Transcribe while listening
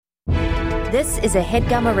This is a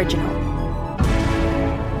HeadGum original.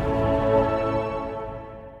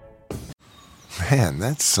 Man,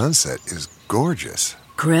 that sunset is gorgeous.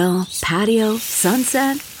 Grill, patio,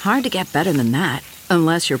 sunset. Hard to get better than that.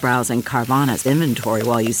 Unless you're browsing Carvana's inventory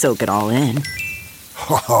while you soak it all in.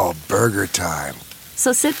 Oh, burger time.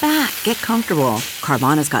 So sit back, get comfortable.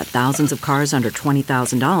 Carvana's got thousands of cars under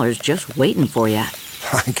 $20,000 just waiting for you.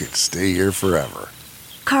 I could stay here forever.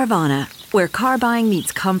 Carvana, where car buying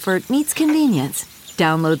meets comfort meets convenience.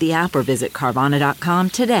 Download the app or visit Carvana.com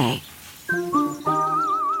today. Did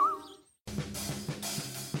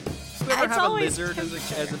you ever have a lizard as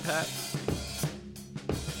a pet?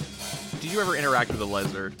 Did you ever interact with a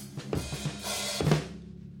lizard?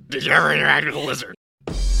 Did you ever interact with a lizard?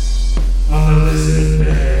 I'm a lizard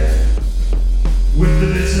man with the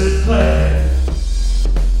lizard plan.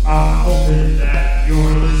 I'm hoping that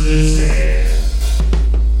your lizard stand.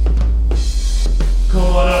 Come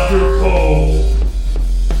on up your cold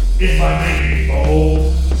if I make it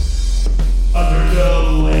bold under the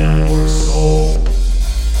landlord's soul.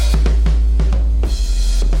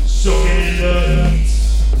 Soaking in the heat,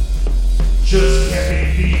 just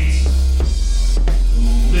can't be beat.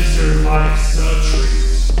 Lizard life's a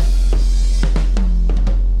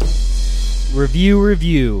treat.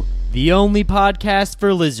 Review, the only podcast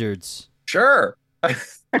for lizards. Sure.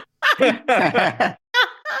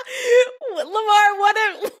 Lamar, what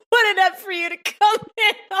an up for you to come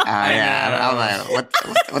in on. I'm like, what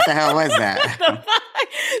the hell was that? That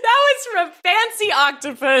was from Fancy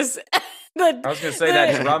Octopus. I was gonna say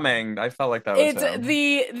that drumming. I felt like that was him.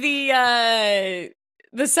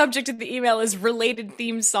 The subject of the email is related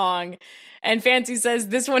theme song. And Fancy says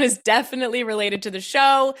this one is definitely related to the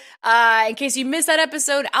show. In case you missed that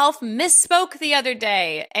episode, Alf misspoke the other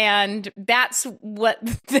day, and that's what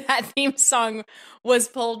that theme song was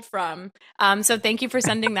pulled from. So thank you for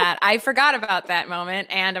sending that. I forgot about that moment,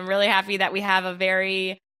 and I'm really happy that we have a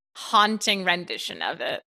very haunting rendition of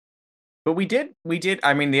it. But we did.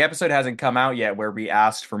 I mean, the episode hasn't come out yet where we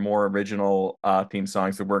asked for more original theme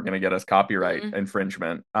songs that weren't going to get us copyright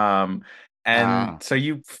infringement. So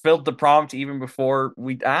you filled the prompt even before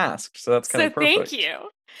we asked. So that's kind of perfect. Thank you.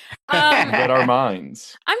 Read our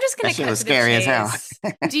minds. I'm just going to cut to the scary chase. as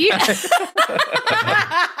hell. Do you?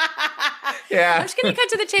 Yeah. I'm just going to cut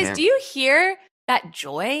to the chase. Yeah. Do you hear that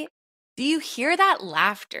joy? Do you hear that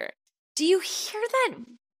laughter? Do you hear that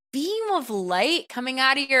beam of light coming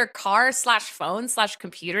out of your car / phone /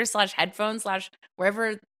 computer / headphones /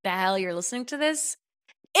 wherever the hell you're listening to this?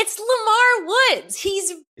 It's Lamar Woods.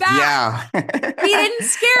 He's back. Yeah. We didn't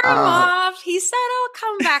scare him off. He said, I'll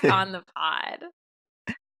come back on the pod.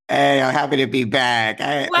 Hey, I'm happy to be back.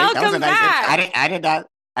 Welcome back.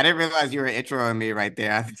 I didn't realize you were introing me right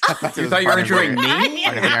there. You thought you were introing me?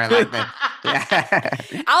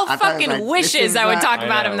 Al fucking wishes I would talk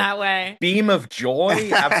about him that way. Beam of joy?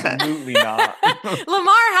 Absolutely not.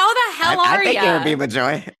 Lamar, how the hell are you? I think you're a beam of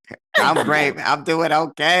joy. I'm great. I'm doing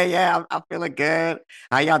okay. Yeah, I'm feeling good.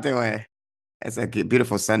 How y'all doing? It's a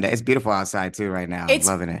beautiful Sunday. It's beautiful outside too right now. I'm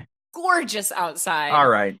loving it. Gorgeous outside. All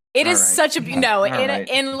right. It is such a right.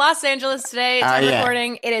 in Los Angeles today. Time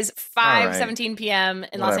recording. It is 5:17 p.m.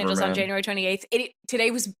 in Los Angeles on January 28th.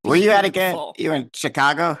 Today was beautiful. Where you at again? You in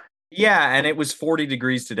Chicago? Yeah, and it was 40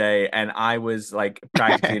 degrees today, and I was like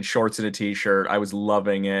practically in shorts and a t-shirt. I was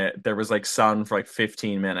loving it. There was like sun for like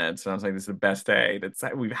 15 minutes, and I was like, "This is the best day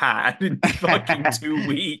that we've had in fucking 2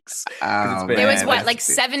 weeks." It was like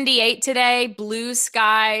 78 today, blue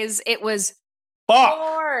skies. It was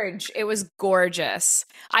gorge. It was gorgeous.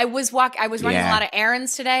 I was running a lot of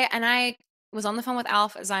errands today, and I was on the phone with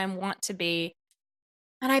Alf as I am wont to be.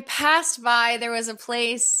 And I passed by. There was a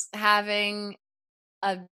place having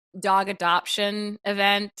a dog adoption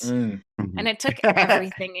event, and it took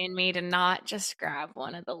everything in me to not just grab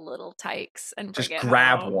one of the little tykes and just bring it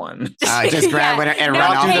grab home. one. Just grab it and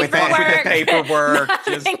run off with it. The paperwork.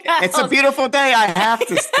 It's a beautiful day. I have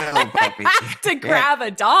to still grab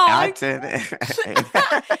a dog.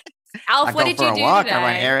 Alf, what did you do today? I go for a walk, I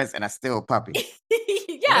run errands, and I steal a puppy.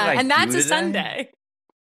 Yeah, and that's a Sunday.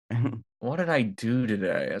 What did I do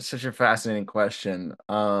today? That's such a fascinating question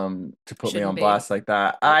to put me on blast like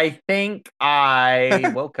that. I think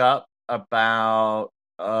I woke up about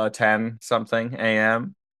 10-something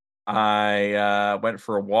a.m. I went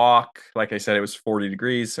for a walk. Like I said, it was 40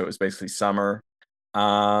 degrees, so it was basically summer.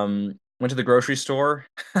 Went to the grocery store,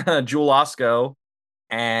 Jewel Osco,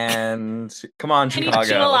 and come on, Chicago. Any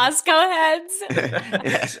Jewel Osco heads?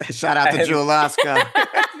 Yes. Shout out to Jewel Osco.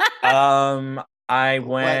 I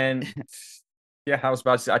went, I was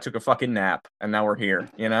about to say, I took a fucking nap, and now we're here,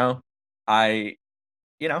 I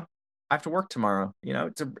I have to work tomorrow.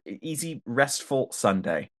 It's a easy, restful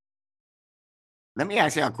Sunday. Let me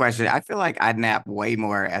ask you a question. I feel like I nap way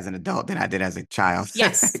more as an adult than I did as a child.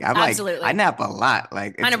 Yes, I'm absolutely. I nap a lot.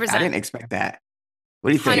 Like, 100%. I didn't expect that. What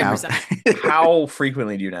do you think, 100%. How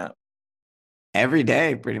frequently do you nap? Every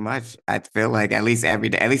day, pretty much. I feel like at least every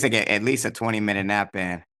day, at least I get at least a 20-minute nap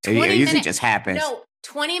in. It usually just happens. No,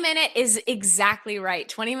 20-minute is exactly right.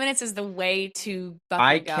 20 minutes is the way to go.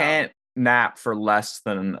 I can't nap for less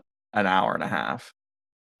than an hour and a half.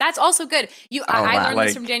 That's also good. I learned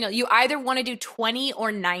this from Daniel. You either want to do 20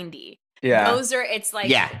 or 90. Yeah. It's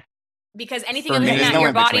like, because anything other than that,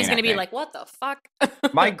 your body's going to be like, what the fuck?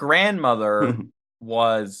 My grandmother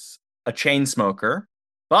was a chain smoker,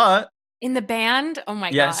 but in the band? Oh my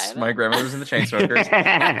God. Yes, my grandmother was in the Chainsmokers.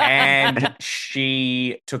 And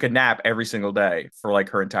she took a nap every single day for like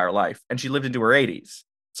her entire life. And she lived into her 80s.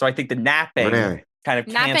 So I think the napping kind of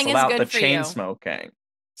canceled out the chain smoking.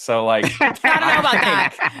 So like, I don't know about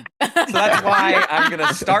that. So that's why I'm going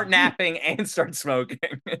to start napping and start smoking.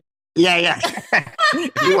 Yeah.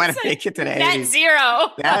 You want to make it to the net 80s.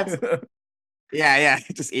 Zero. Yeah.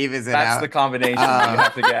 It just evens it out. That's the combination you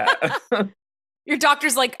have to get. Your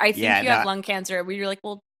doctor's like, I think you have lung cancer. You're like,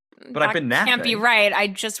 well, but I've been napping. Can't be right. I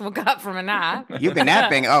just woke up from a nap. You've been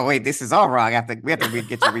napping. Oh wait, this is all wrong. We have to get you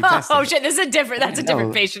retested. Oh shit, that's a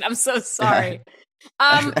different patient. I'm so sorry.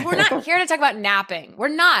 We're not here to talk about napping. We're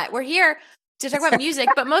not. We're here to talk about music.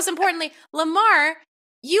 But most importantly, Lamar,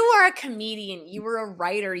 you are a comedian. You are a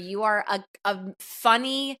writer. You are a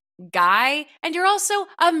funny guy, and you're also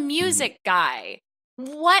a music guy.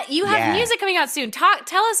 What you have music coming out soon?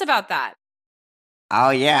 Tell us about that.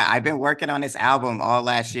 Oh yeah, I've been working on this album all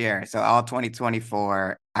last year. So all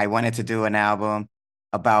 2024, I wanted to do an album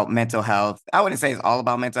about mental health. I wouldn't say it's all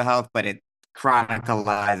about mental health, but it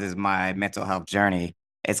chronicalizes my mental health journey.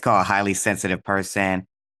 It's called Highly Sensitive Person.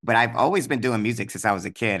 But I've always been doing music since I was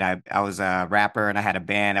a kid. I was a rapper and I had a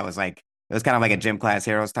band that was like, it was kind of like a Gym Class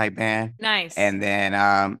Heroes type band. Nice. And then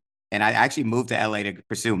and I actually moved to LA to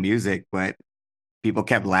pursue music, but people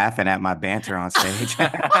kept laughing at my banter on stage.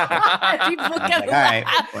 People kept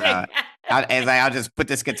laughing. I'll just put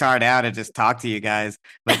this guitar down and just talk to you guys.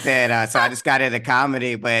 But then, so I just got into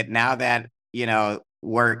comedy. But now that, now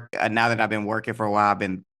that I've been working for a while, I've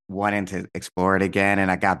been wanting to explore it again.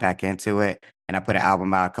 And I got back into it. And I put an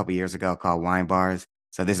album out a couple years ago called Wine Bars.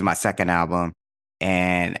 So this is my second album.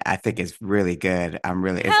 And I think it's really good.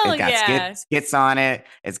 It's got skits on it.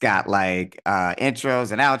 It's got like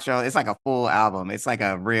intros and outros. It's like a full album. It's like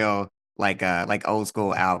a real like old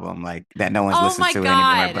school album like that no one's listening to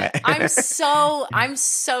anymore. But I'm so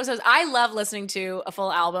I love listening to a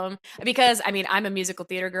full album because I'm a musical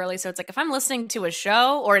theater girly. So it's like if I'm listening to a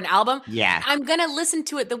show or an album, I'm gonna listen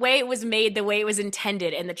to it the way it was made, the way it was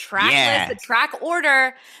intended, and the track list, the track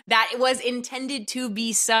order that it was intended to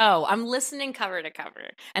be. So I'm listening cover to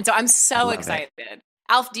cover, and so I'm so excited.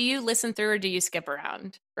 Alf, do you listen through or do you skip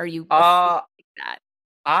around? Or you like that?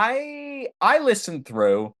 I listen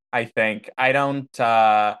through. I think I don't.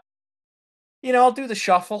 I'll do the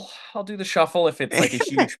shuffle. If it's like a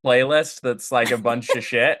huge playlist that's like a bunch of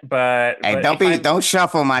shit. But don't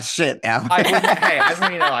shuffle my shit, Al. I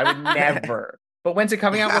wouldn't. I would never. But when's it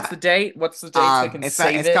coming out? What's the date? So I can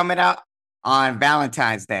save it? It's coming out on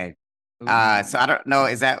Valentine's Day. So I don't know.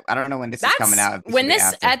 I don't know when this is coming out.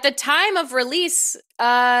 At the time of release,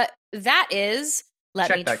 that is.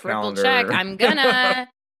 Let me triple check. I'm gonna.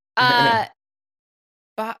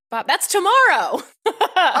 That's tomorrow.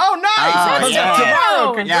 Oh, nice!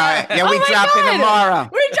 Tomorrow. Yeah, we dropped it tomorrow.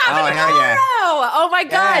 We're dropping tomorrow. Oh my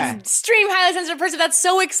God! Stream Highly Sensitive Person. That's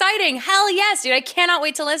so exciting. Hell yes, dude! I cannot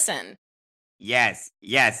wait to listen. Yes,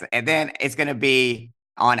 and then it's gonna be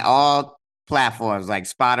on all platforms like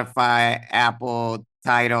Spotify, Apple,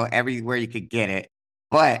 Tidal, everywhere you could get it.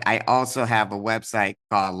 But I also have a website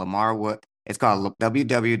called Lamar Wood. It's called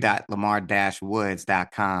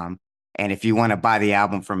www.lamar-woods.com. And if you want to buy the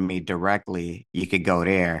album from me directly, you could go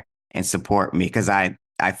there and support me because I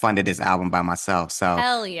funded this album by myself. So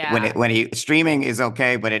hell yeah. When streaming is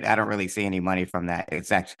okay, but I don't really see any money from that.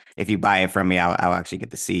 It's actually, if you buy it from me, I'll actually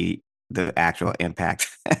get to see the actual impact.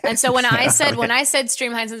 And so when I said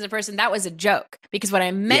stream Highly Sensitive Person, that was a joke because what I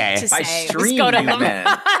meant to say was go to Lamar.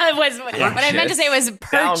 What I meant to say was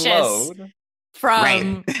purchase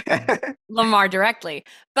from Lamar directly.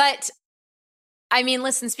 But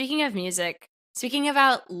listen, speaking of music, speaking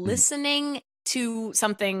about listening to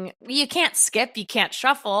something you can't skip, you can't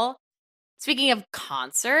shuffle. Speaking of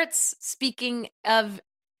concerts, speaking of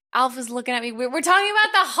Alpha's looking at me. We're talking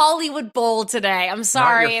about the Hollywood Bowl today. I'm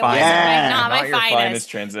sorry. It was not my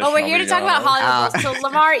finest. But we're here to talk about Hollywood Bowl. So,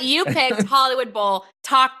 Lamar, you picked Hollywood Bowl.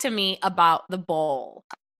 Talk to me about the bowl.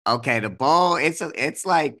 Okay, the bowl, it's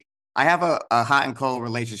like I have a hot and cold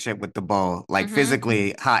relationship with the bowl, like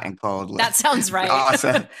physically hot and cold. That sounds right.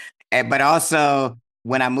 But also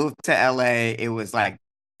when I moved to LA, it was like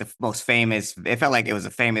the most famous, it felt like it was a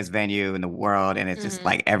famous venue in the world. And it's just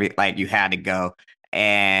like you had to go.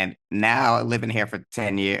 And now living here for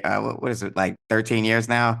 10 years, what is it, like 13 years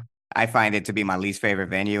now? I find it to be my least favorite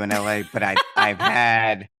venue in LA, but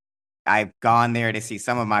I've gone there to see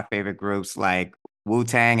some of my favorite groups like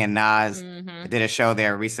Wu-Tang and Nas. I did a show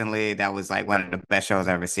there recently that was like one of the best shows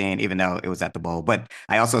I've ever seen, even though it was at the Bowl. But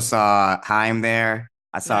I also saw Haim there.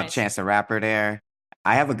 I saw Chance the Rapper there.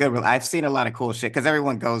 I've seen a lot of cool shit because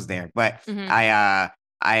everyone goes there. But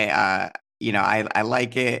I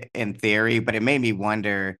like it in theory, but it made me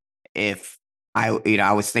wonder if I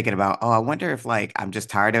was thinking about, I wonder if like I'm just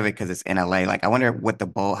tired of it because it's in LA. Like I wonder what the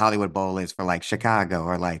Hollywood Bowl is for like Chicago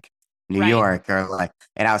or like New York or like,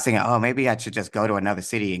 and I was thinking, maybe I should just go to another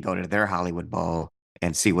city and go to their Hollywood Bowl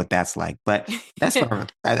and see what that's like. But that's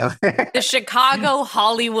the Chicago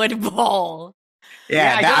Hollywood Bowl.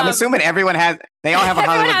 Yeah, I'm assuming they all have a Hollywood Bowl.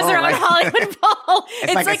 Everyone has their own Hollywood Bowl.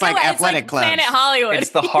 It's like athletic clubs. Planet Hollywood. It's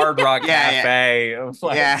the Hard Rock Cafe. That's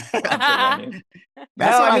what I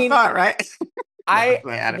thought, right?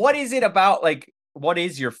 What is it about? Like, what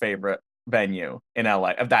is your favorite venue in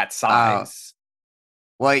LA of that size?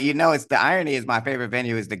 Well, it's the irony is my favorite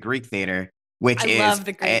venue is the Greek Theater, which love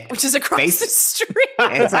the Greek, which is across the street.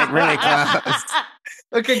 It's like really close.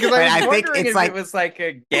 Okay, because I was wondering if it was like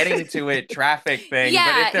a getting to it traffic thing,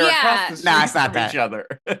 but if they're across the street from each other.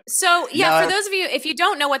 So, for those of you, if you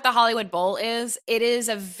don't know what the Hollywood Bowl is, it is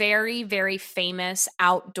a very, very famous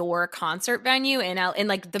outdoor concert venue in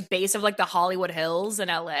like the base of like the Hollywood Hills in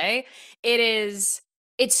LA.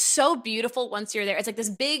 It's so beautiful once you're there. It's like it's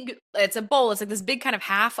a bowl. It's like this big kind of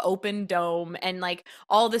half open dome and like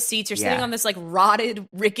all the seats, you're sitting on this like rotted,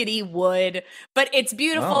 rickety wood, but it's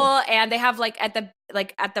beautiful. And they have like at the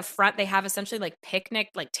front, they have essentially like picnic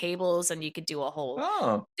like tables and you could do a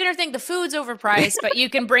whole dinner thing. The food's overpriced, but you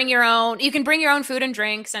can bring your own food and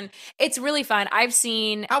drinks and it's really fun. I've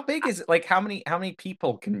seen. How big is it? Like how many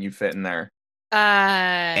people can you fit in there?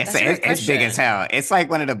 It's big as hell. It's like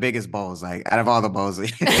one of the biggest bowls, like out of all the bowls. But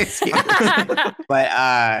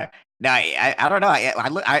no, I don't know.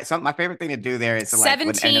 My favorite thing to do there is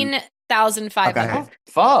 17,500.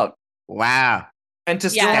 Fuck! Wow. And to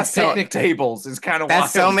still have picnic tables is kind of wild.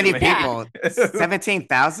 That's so many people.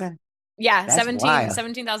 17,000. Yeah,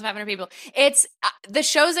 17,500 people. It's the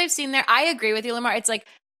shows I've seen there. I agree with you, Lamar. It's like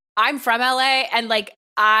I'm from LA, and like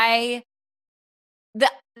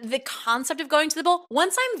the concept of going to the bowl,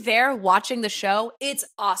 once I'm there watching the show, it's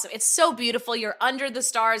awesome. It's so beautiful. You're under the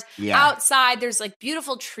stars. Outside, there's like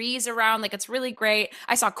beautiful trees around. Like it's really great.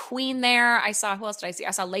 I saw Queen there. Who else did I see?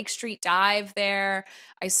 I saw Lake Street Dive there.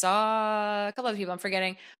 I saw a couple of people I'm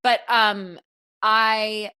forgetting. But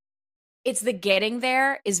it's the getting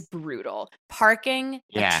there is brutal. Parking,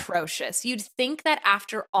 atrocious. You'd think that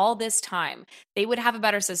after all this time, they would have a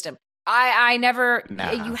better system. I never. Nah.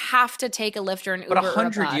 You have to take a Lyft or an Uber. But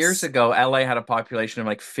 100 years ago, LA had a population of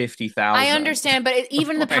like 50,000. I understand, but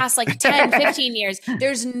even in the past like 10, 15 years,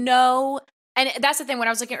 there's no. And that's the thing. When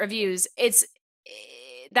I was looking at reviews, it's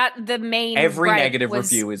that the main negative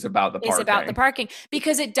review is about the parking. It's about the parking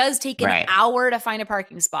because it does take an hour to find a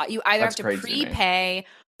parking spot. You either have to prepay.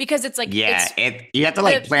 Because it's like you have to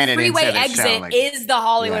like plan it into the freeway exit show, like, is the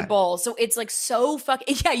Hollywood Bowl, so it's like so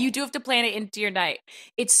you do have to plan it into your night.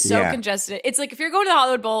 It's so congested. It's like if you're going to the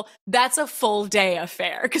Hollywood Bowl, that's a full day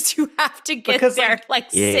affair because you have to get there like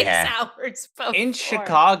 6 hours before. In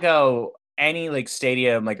Chicago, any like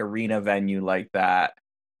stadium, like arena venue like that,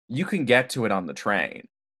 you can get to it on the train.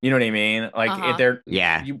 You know what I mean? Like you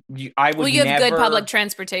have good public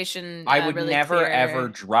transportation. I would really never ever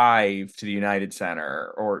drive to the United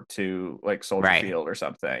Center or to like Soldier Field or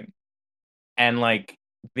something. And like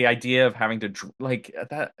the idea of having to like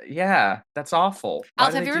that, that's awful.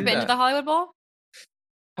 Alf, have you ever been to the Hollywood Bowl?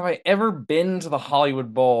 Have I ever been to the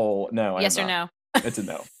Hollywood Bowl? No. Yes or no? It's a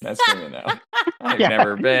no. That's really a no. I've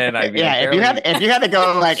never been. If you had to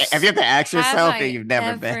go, like, if you have to ask yourself that you've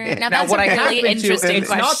never been. Now that's what I really interesting question. It's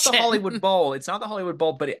not the Hollywood Bowl. It's not the Hollywood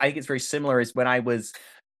Bowl, but I think it's very similar. Is when I was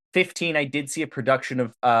 15, I did see a production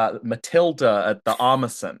of Matilda at the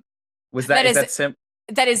Amazon. Was that is that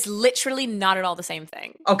That is literally not at all the same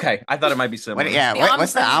thing. Okay, I thought it might be similar.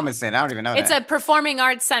 What's the Amazon? I don't even know. It's a performing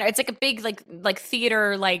arts center. It's like a big like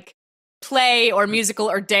theater like. play or musical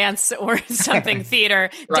or dance or something theater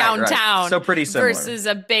downtown. So pretty similar. Versus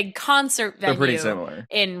a big concert venue pretty similar.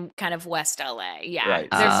 in kind of West LA. Yeah, right.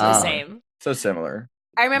 they're the same. So similar.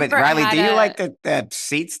 I remember. But Riley, do you like the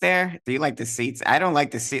seats there? Do you like the seats? I don't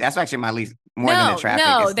like the seats. That's actually my least more than the traffic.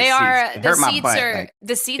 No, they are. The seats are. Like,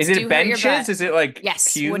 the seats. Is it do hurt your benches? butt. Is it like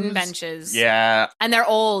yes, pews? wooden benches? Yeah, and they're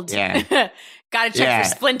old. Yeah. Got to check for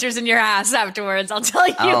splinters in your ass afterwards. I'll tell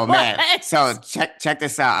you. Oh man! So check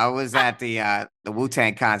this out. I was at the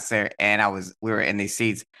Wu-Tang concert, and we were in these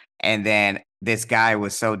seats, and then this guy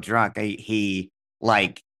was so drunk. I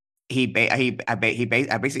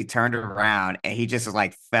basically turned around, and he just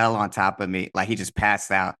like fell on top of me, like he just passed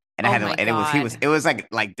out. And I had to, and it was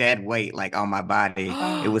like dead weight, like on my body.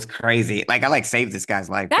 It was crazy. Like I saved this guy's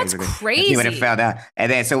life. That's crazy. He would have fell down.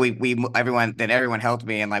 And then so everyone helped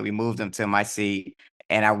me, and like we moved him to my seat.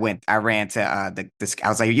 And I ran to this. I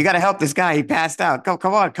was like, you got to help this guy. He passed out.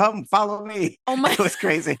 Come follow me. Oh my! It was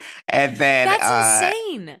crazy. And then that's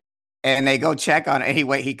insane. And they go check on it.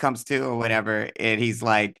 He comes to or whatever, and he's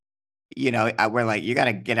like, we're like, you got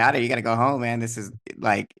to get out of here. You got to go home, man. This is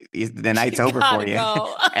like, the night's over for you.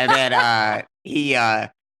 And then he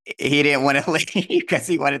didn't want to leave because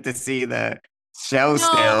he wanted to see the show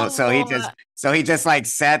still. So he just like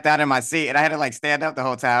sat down in my seat, and I had to like stand up the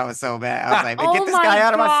whole time. I was so bad. I was like, get this guy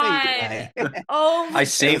out of my seat. Oh my I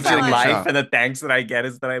saved your life, and the thanks that I get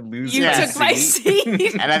is that I lose you took my seat.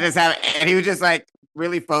 And and he was just like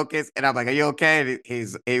really focused, and I'm like, are you okay? And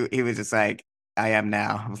he was just like, I am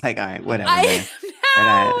now. I'm like, all right, whatever. I am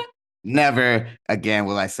now. And never again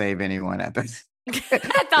will I save anyone at this.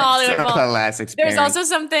 At the Hollywood Bowl. The last experience. There's also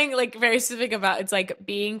something like very specific about it's like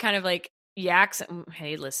being kind of like you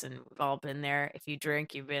hey, listen, we've all been there. If you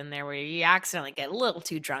drink, you've been there where you accidentally get a little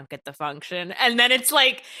too drunk at the function. And then it's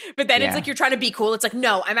like, it's like you're trying to be cool. It's like,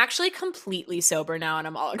 no, I'm actually completely sober now and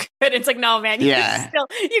I'm all good. It's like, no, man, you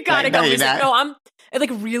gotta go. He's like, no, I'm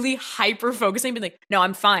like really hyper focusing, being like, no,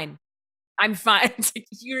 I'm fine. I'm fine. It's like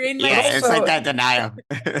you're in my it's like that denial.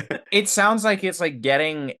 It sounds like it's like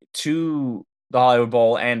getting to the Hollywood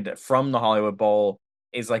Bowl and from the Hollywood Bowl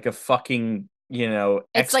is like a fucking it's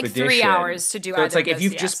expedition. like 3 hours to do. So it's like if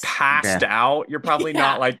you've just passed out, you're probably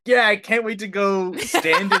not like, I can't wait to go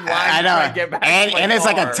stand in line. I know. And get back and it's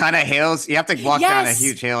like a ton of hills. You have to walk down a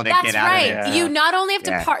huge hill to get out of it. Right. You not only have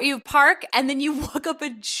to park, and then you walk up a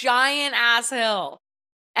giant ass hill.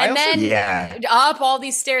 And then up all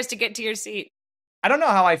these stairs to get to your seat. I don't know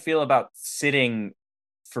how I feel about sitting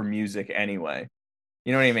for music anyway.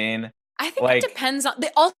 You know what I mean? I think it depends on.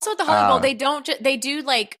 Also, at the Hollywood Bowl, they do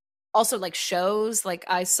like also like shows. Like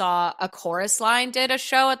I saw a chorus line did a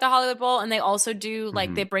show at the Hollywood Bowl, and they also do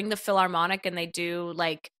like they bring the Philharmonic and they do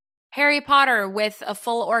like Harry Potter with a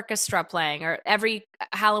full orchestra playing, or every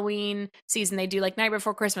Halloween season they do like Night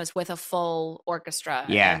Before Christmas with a full orchestra.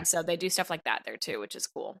 Yeah. And so they do stuff like that there too, which is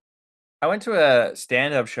cool. I went to a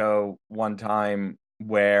stand-up show one time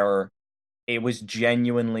where it was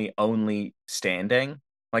genuinely only standing.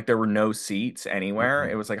 Like there were no seats anywhere.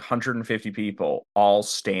 It was like 150 people all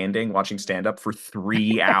standing, watching stand-up for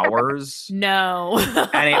 3 hours. No.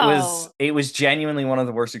 And it was genuinely one of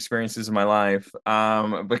the worst experiences of my life.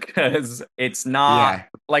 Because it's not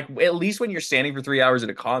like, at least when you're standing for 3 hours at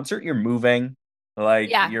a concert, you're moving. Like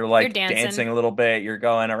you're like dancing a little bit, you're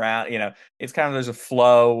going around, it's kind of, there's a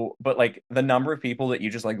flow, but like the number of people that you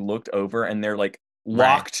just like looked over and they're like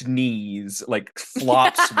locked knees, like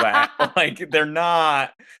flop sweat, like they're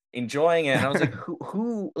not enjoying it. And I was like,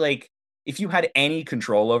 who like, if you had any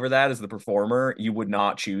control over that as the performer, you would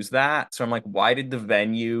not choose that. So I'm like, why did the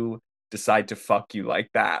venue decide to fuck you like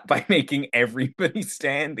that by making everybody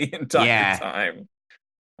stand the entire time?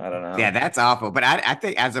 I don't know. Yeah, that's awful. But I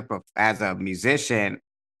think as a musician,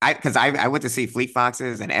 because I went to see Fleet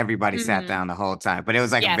Foxes and everybody sat down the whole time. But it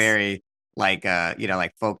was like a very like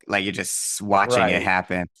like folk, like you're just watching it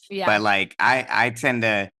happen. Yeah. But like I tend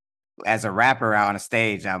to, as a rapper out on a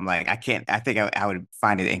stage, I'm like, I think I would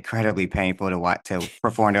find it incredibly painful to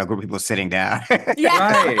perform to a group of people sitting down.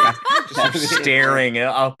 Right. Just staring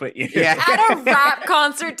up at you. Yeah. At a rap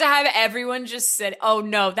concert to have everyone just sit. Oh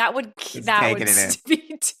no, that would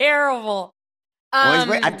be terrible.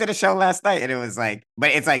 I did a show last night and it was like, but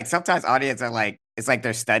it's like sometimes audience are like, it's like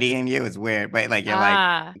they're studying you. It's weird, but like you're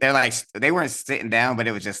like they're like they weren't sitting down, but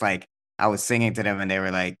it was just like I was singing to them and they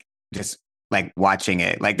were like just like watching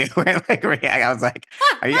it, like they were like react. I was like,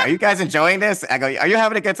 are you guys enjoying this? I go, are you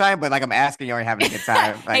having a good time? But like I'm asking you, are you having a good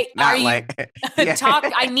time? Like hey, not like talk.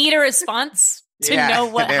 I need a response to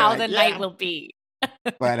know how the night will be.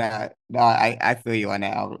 But no, I feel you on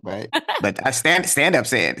that, Albert. But stand up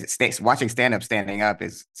watching stand up standing up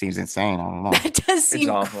seems insane. I don't know. That does seem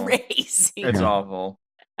awful. crazy. It's awful.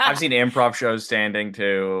 I've seen improv shows standing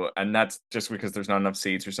too, and that's just because there's not enough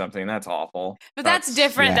seats or something. That's awful. But that's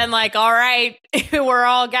different than like, all right, we're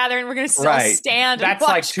all gathering, we're gonna still stand. That's and watch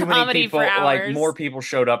like too many people. For hours. Like more people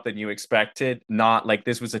showed up than you expected. Not like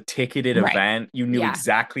this was a ticketed event. You knew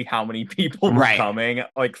exactly how many people were coming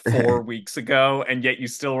like 4 weeks ago, and yet you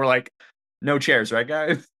still were like, no chairs, right,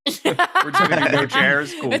 guys? We're just gonna do no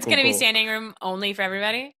chairs. Cool. It's gonna be standing room only for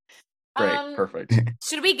everybody. Great, perfect.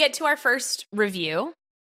 Should we get to our first review?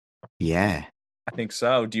 Yeah, I think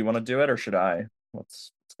so. Do you want to do it or should I?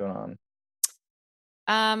 What's going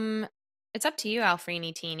on? It's up to you,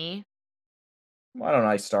 Alfrini Teeny. Why don't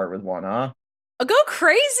I start with one, huh? Oh, go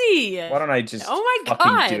crazy! Why don't I just God.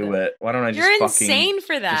 fucking do it? Why don't I just You're insane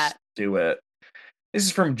for that. Just do it. This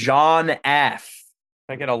is from John F.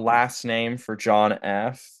 Can I get a last name for John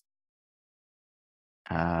F?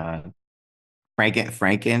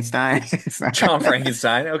 Frankenstein. John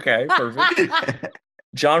Frankenstein. Okay, perfect.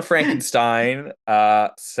 John Frankenstein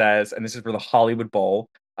says, and this is for the Hollywood Bowl,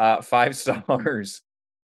 5 stars.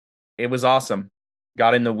 It was awesome.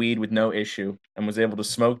 Got in the weed with no issue and was able to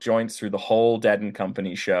smoke joints through the whole Dead and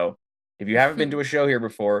Company show. If you haven't been to a show here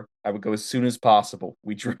before, I would go as soon as possible.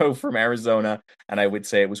 We drove from Arizona, and I would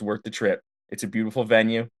say it was worth the trip. It's a beautiful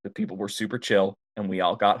venue. The people were super chill, and we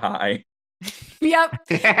all got high. Yep.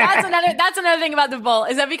 That's another thing about the bowl,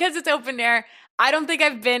 is that because it's open air, I don't think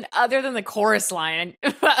I've been, other than the chorus line,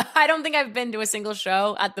 I don't think I've been to a single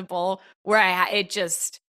show at the bowl where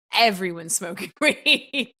everyone's smoking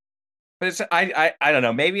weed. But it's, I don't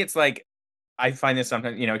know. Maybe it's like, I find this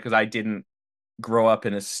sometimes, because I didn't grow up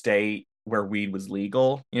in a state where weed was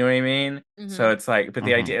legal. You know what I mean? Mm-hmm. So it's like, but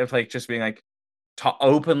the idea of like just being like,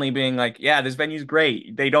 openly being like, yeah, this venue's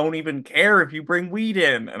great. They don't even care if you bring weed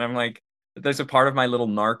in. And I'm like, there's a part of my little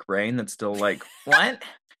narc brain that's still like, what?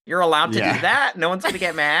 You're allowed to do that? No one's gonna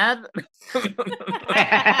get mad. But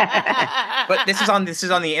this is on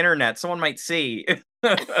the internet. Someone might see.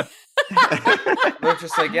 They're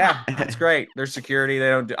just like, yeah, it's great. There's security.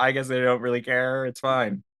 I guess they don't really care. It's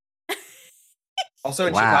fine. Also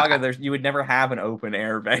in Chicago, you would never have an open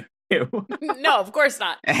air venue. No, of course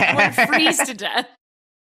not. You would freeze to death.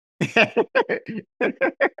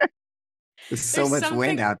 There's so much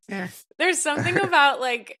wind out there. There's something about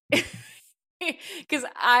like, because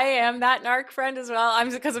I am that narc friend as well.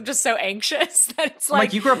 Because I'm just so anxious that it's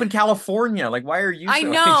like you grew up in California. Like, why are you? So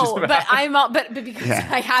I know, but because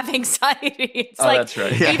I have anxiety. It's like, that's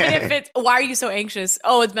right. Even if it's, why are you so anxious?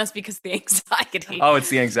 Oh, it must be because of the anxiety. Oh, it's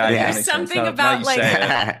the anxiety. There's something about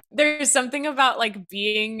like, there's something about like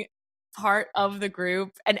being part of the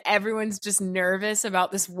group and everyone's just nervous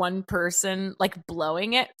about this one person like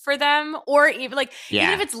blowing it for them, or even like even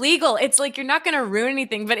if it's legal, it's like you're not gonna ruin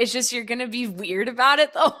anything, but it's just you're gonna be weird about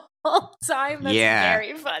it the whole time. That's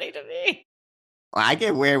very funny to me. Well, I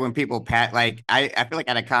get weird when people like I feel like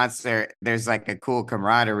at a concert there's like a cool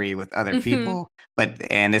camaraderie with other people,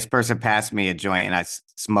 and this person passed me a joint and I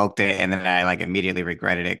smoked it, and then I like immediately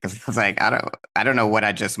regretted it because I was like, I don't know what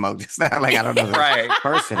I just smoked just now. Like I don't know who this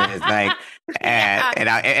person is. Like and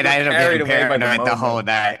I ended up getting paranoid the whole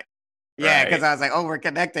night. Yeah, because I was like, oh, we're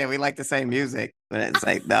connected. We like the same music. But it's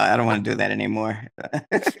like, no, I don't want to do that anymore.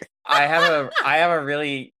 I have a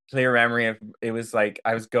really clear memory of, it was like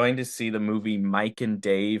I was going to see the movie Mike and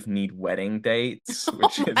Dave Need Wedding Dates,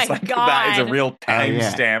 which is like that is a real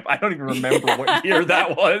timestamp. I don't even remember what year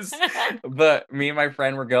that was. But me and my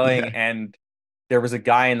friend were going, and there was a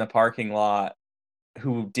guy in the parking lot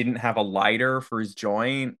who didn't have a lighter for his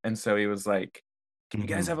joint, and so he was like, do you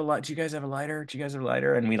guys have a lighter? Do you guys have a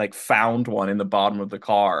lighter? And we like found one in the bottom of the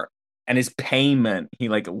car. And his payment, he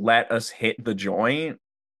like let us hit the joint.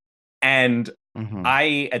 And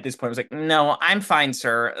I, at this point, was like, no, I'm fine,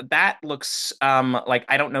 sir. That looks like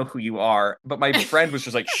I don't know who you are. But my friend was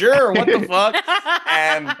just like, sure, what the fuck?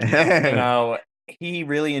 And, he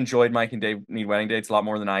really enjoyed Mike and Dave Need Wedding Dates a lot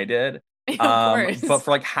more than I did. But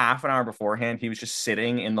for like half an hour beforehand, he was just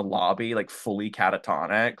sitting in the lobby, like fully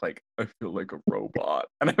catatonic, like, I feel like a robot.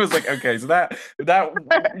 And I was like, okay, so that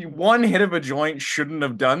one hit of a joint shouldn't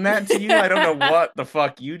have done that to you. I don't know what the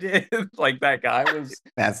fuck you did. Like that guy was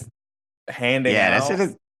handing out.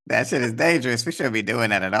 That shit is dangerous. We shouldn't be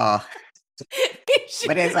doing that at all.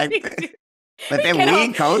 But it's like, but then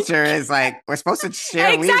weed culture is like, we're supposed to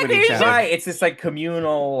share weed with each other. Right, it's this like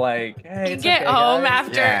communal, like, hey, it's get okay, home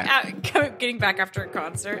guys. after getting back after a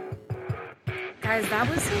concert. Guys, that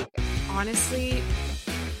was like, honestly,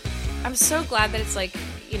 I'm so glad that it's like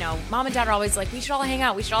mom and dad are always like, we should all hang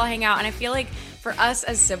out. We should all hang out. And I feel like for us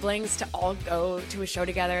as siblings to all go to a show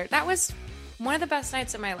together, that was one of the best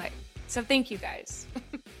nights of my life. So thank you guys.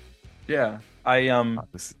 Yeah.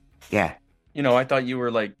 Yeah. I thought you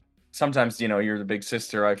were like, sometimes, you're the big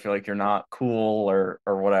sister. I feel like you're not cool or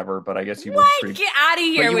whatever, but I guess you were pretty... Get out of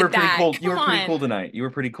here with that. Cool. You were pretty cool tonight. You were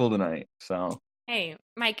pretty cool tonight, so... Hey,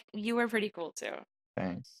 Mike, you were pretty cool, too.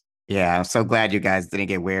 Thanks. Yeah, I'm so glad you guys didn't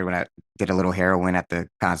get weird when I did a little heroin at the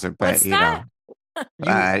concert, but, What's that?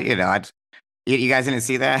 you guys didn't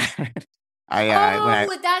see that?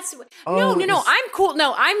 That's... No, I'm cool.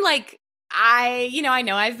 No, I'm like... I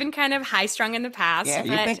know I've been kind of high strung in the past. Yeah,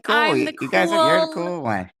 you've but been cool. I'm the You're the cool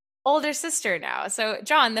one. Older sister now. So,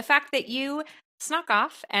 John, the fact that you snuck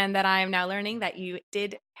off and that I am now learning that you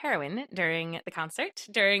did heroin during the concert,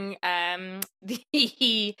 during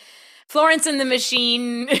the Florence and the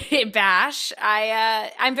Machine bash,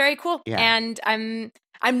 I'm very cool. Yeah. And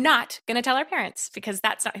I'm not gonna tell our parents because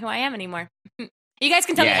that's not who I am anymore. You guys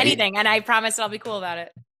can tell me anything, and I promise I'll be cool about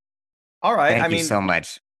it. All right. Thank you so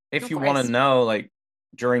much. If you want to know, like,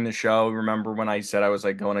 during the show, remember when I said I was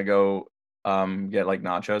like going to go get like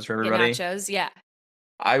nachos for everybody? Get nachos, yeah.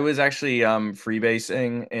 I was actually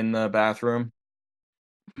freebasing in the bathroom.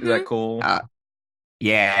 Is that cool?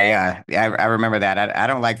 Yeah. I remember that. I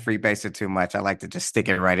don't like freebasing too much. I like to just stick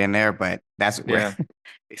it right in there, but that's where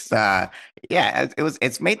it's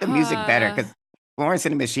made the music better because Florence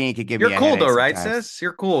and the Machine could give me a headache. You're cool though, right, sometimes. sis?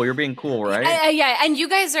 You're cool. You're being cool, right? Yeah, and you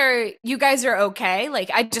guys are okay.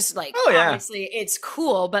 Like I just like obviously it's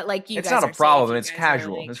cool, but like it's not a problem. It's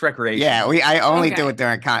casual. It's recreational. Yeah, I only do it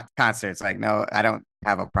during concerts. Like no, I don't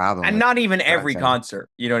have a problem. And not even every concert.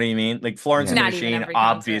 You know what I mean? Like Florence and the Machine,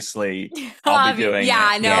 obviously, I'll be doing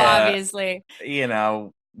it. Obviously.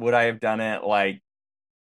 Would I have done it like?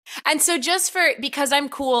 And so because I'm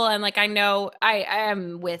cool and like I know I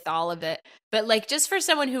am with all of it, but like just for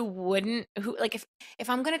someone who like if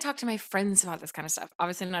I'm gonna talk to my friends about this kind of stuff,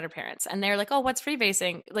 obviously not our parents, and they're like, oh, what's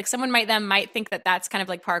freebasing? Like someone might think that that's kind of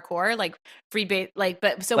like parkour, like freebase, like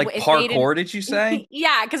but so like if parkour, did you say?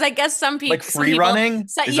 Yeah, because I guess some people like free running.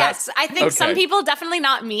 Yes, I think some people, definitely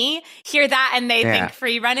not me, hear that and they think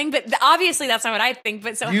free running, but obviously that's not what I think.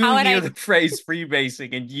 But so how would I the phrase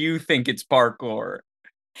freebasing and you think it's parkour?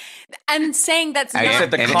 I'm saying that's not. You said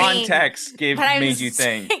the context made you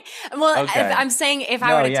think. Well, I'm saying if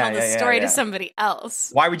I were to tell this story to somebody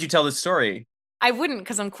else. Why would you tell this story? I wouldn't,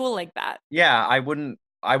 because I'm cool like that. Yeah, I wouldn't.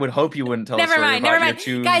 I would hope you wouldn't tell the story about your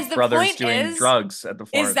two brothers doing drugs at the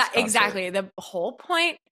Florence concert. Exactly. The whole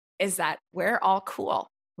point is that we're all cool.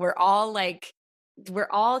 We're all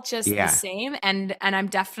just the same. And I'm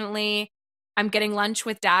getting lunch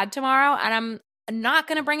with Dad tomorrow, and I'm not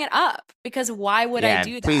going to bring it up because why would I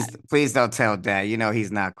do that? Please don't tell Dad.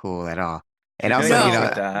 He's not cool at all. And also,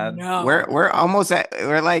 Dad. No. we're almost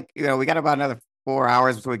we're like, we got about another 4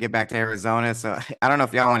 hours before we get back to Arizona. So I don't know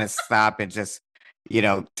if y'all want to stop and just,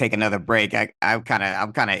 take another break. I'm kind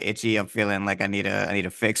of itchy. I'm feeling like I need a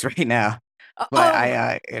fix right now. But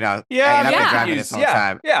I've been driving this whole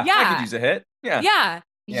time. Yeah, I could use a hit. Yeah.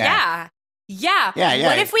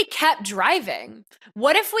 What if we kept driving?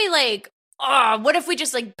 What if we what if we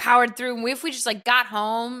just like powered through? And what if we just like got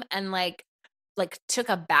home and like took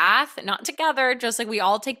a bath? Not together, just like we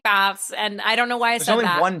all take baths. And I don't know why I said that. There's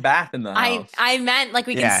only one bath in the house. I meant like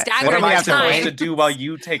we can stagger the time. What am I supposed to do while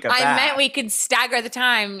you take a bath? I meant we could stagger the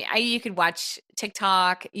time. You could watch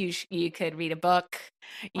TikTok. You could read a book.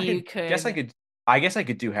 I guess I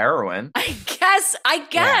could do heroin. I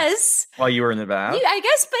guess. While you were in the bath. I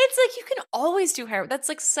guess, but it's like you can always do heroin. That's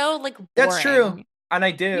like so like boring. That's true. And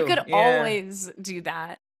I do. You could always do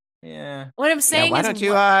that. Yeah. What I'm saying is,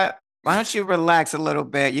 why don't you relax a little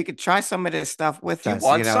bit? You could try some of this stuff with us. You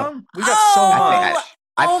want some? We got so much.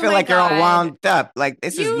 I feel like you're all wound up. Like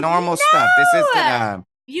this is normal stuff. This isn't.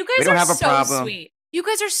 You guys we don't are have a so problem. sweet. You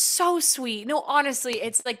guys are so sweet. No, honestly,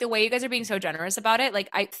 it's like the way you guys are being so generous about it. Like,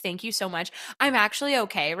 I thank you so much. I'm actually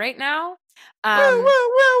okay right now. Woo.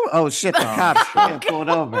 Oh shit! The cops pulled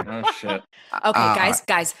over. Oh shit! Okay,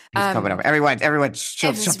 guys. He's coming over. Everyone,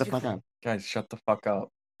 shut the fuck up. Guys, shut the fuck up.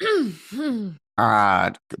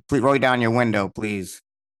 Please roll down your window, please.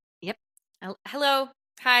 Yep. Hello.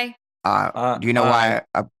 Hi. Do you know why?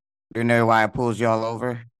 Do you know why I pulls y'all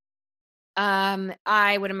over?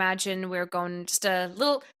 I would imagine we're going just a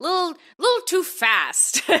little too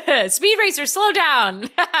fast. Speed racer, slow down.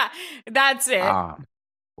 That's it.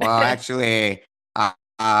 Well, actually,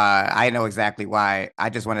 I know exactly why. I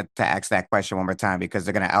just wanted to ask that question one more time because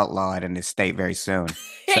they're going to outlaw it in this state very soon.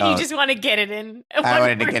 So you just want to get it in. I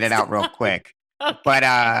wanted to get it out real quick. Okay.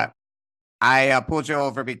 But I pulled you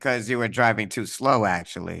over because you were driving too slow.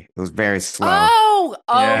 Actually, it was very slow. Oh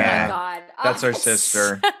Yeah. my God. That's our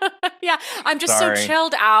sister. Yeah, I'm just Sorry. so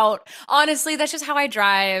chilled out. Honestly, that's just how I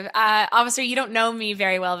drive. Officer, you don't know me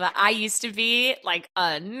very well, but I used to be like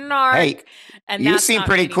a narc. Hey, and you that's seem not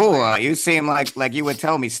pretty me cool. anymore. You seem like you would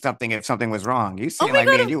tell me something if something was wrong. You seem my like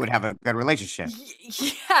me God, and you would have a good relationship.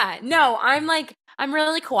 Yeah, no, I'm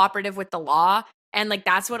really cooperative with the law. And like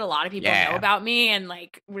that's what a lot of people know about me and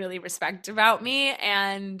like really respect about me.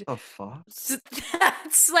 And the fuck?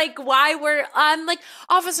 That's like why I'm like,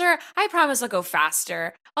 officer, I promise I'll go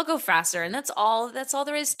faster. I'll go faster. And that's all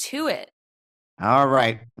there is to it. All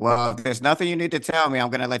right. Well, if there's nothing you need to tell me, I'm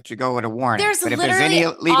going to let you go with a warning. But if there's literally, any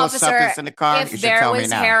illegal officer, substance in the car, you should tell me now. If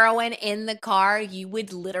there was heroin in the car, you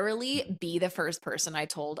would literally be the first person I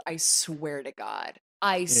told. I swear to God.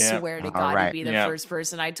 I swear to God, you'd be the first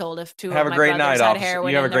person I told if two of my brothers had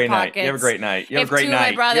heroin in their pockets. You have a great night. You have a If great two of my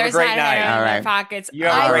night. brothers had heroin in their pockets, You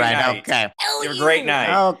have a great night. Okay. You have a great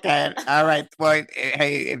night. Okay. All right. Well,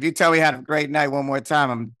 hey, if you tell me I had a great night one more time,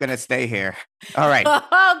 I'm going to stay here. All right.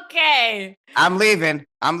 Okay. I'm leaving.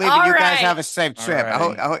 All you guys right. have a safe trip.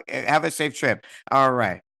 Have a safe trip. All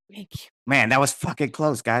right. Thank you. Man, that was fucking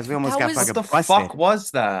close, guys. We almost got fucking busted. What the fuck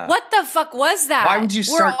was that? What the fuck was that? Why would you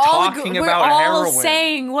start talking about heroin? heroin? We're all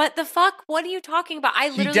saying, what the fuck? What are you talking about? I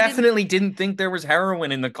literally He definitely didn't think there was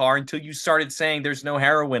heroin in the car until you started saying there's no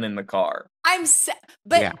heroin in the car.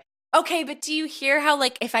 Okay, but do you hear how,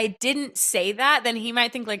 like, if I didn't say that, then he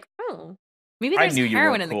might think, like, oh, maybe there's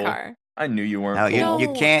heroin in the car. I knew you weren't cool.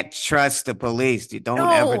 You can't trust the police. You don't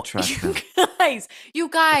ever trust them. You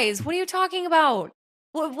guys, what are you talking about?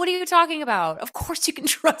 What are you talking about? Of course you can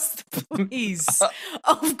trust the police.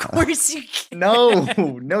 Of course you can. No,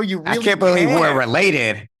 you really I can't believe we're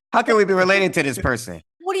related. How can we be related to this person?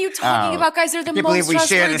 What are you talking about, guys? They're the most trustworthy. I can't believe we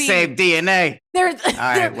share the same DNA. They're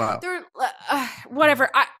whatever.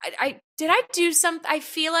 Did I do something? I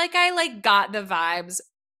feel like I got the vibes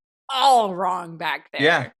all wrong back there.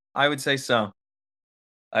 Yeah, I would say so.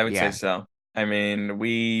 Say so. I mean,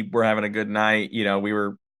 we were having a good night. You know, we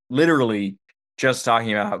were literally just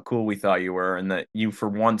talking about how cool we thought you were and that you for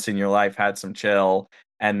once in your life had some chill.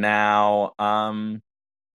 And now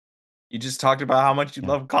you just talked about how much you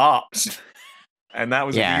love cops. And that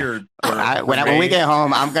was weird. When we get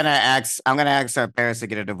home, I'm gonna ask our parents to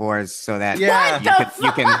get a divorce so that you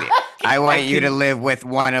can. I want you to live with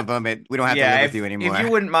one of them, and we don't have to live with you anymore. If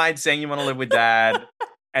you wouldn't mind saying you want to live with dad,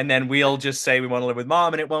 and then we'll just say we want to live with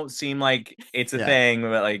mom, and it won't seem like it's a thing,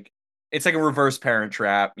 but like it's like a reverse Parent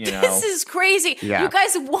Trap. You know, this is crazy. Yeah. You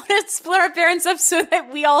guys want to split our parents up so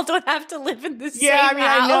that we all don't have to live in the same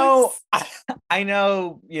house. I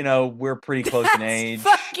know. You know, we're pretty close in age,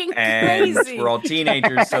 fucking and crazy. we're all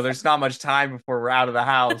teenagers, so there's not much time before we're out of the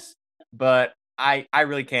house. But I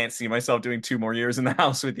really can't see myself doing 2 more years in the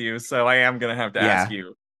house with you, so I am gonna have to ask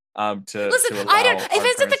you. Listen, I don't. If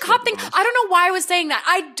it's at the cop thing, I don't know why I was saying that.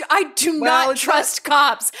 I do not trust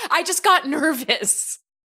cops. I just got nervous.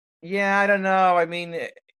 Yeah, I don't know. I mean,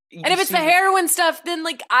 and if it's the heroin stuff, then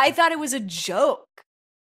like I thought it was a joke.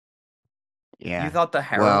 Yeah, you thought the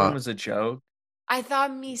heroin was a joke. I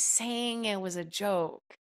thought me saying it was a joke.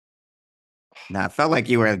 No, I felt like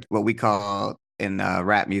you were what we call in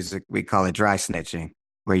rap music. We call it dry snitching,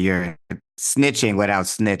 where you're snitching without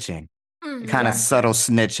snitching. Kind of subtle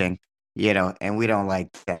snitching, you know, and we don't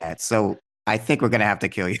like that. So I think we're going to have to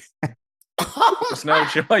kill you. There's no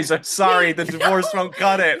choice. I'm sorry. The divorce won't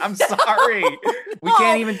cut it. I'm sorry. We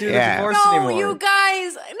can't even do the divorce anymore. No, you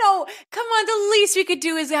guys. No, come on. The least we could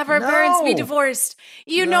do is have our parents be divorced.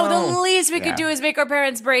 You know, the least we could do is make our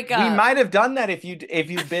parents break up. We might have done that if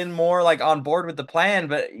you'd been more like on board with the plan,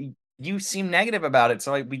 but you seem negative about it.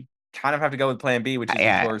 So we kind of have to go with plan B, which is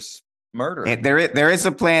of course murder. There is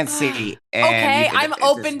a plan C. And okay, I'm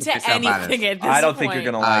open to anything at this point. I don't think you're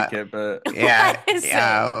gonna like it, but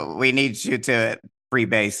we need you to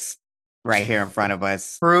freebase right here in front of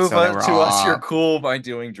us. Prove to us you're cool by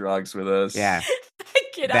doing drugs with us. Yeah.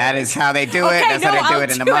 That is how they do it. That's how they do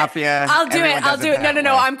it in the mafia. I'll do it.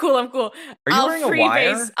 No. I'm cool. Are you wearing a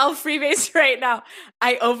wire? I'll freebase right now.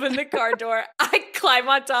 I open the car door. I climb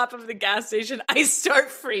on top of the gas station. I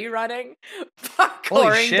start free running,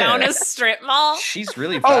 parkouring down a strip mall. She's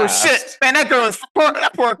really fast. Oh shit, man! That girl is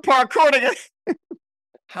parkouring.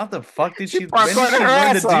 How the fuck did she learn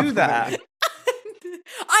to do that?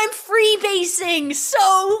 I'm freebasing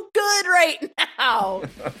so good right now.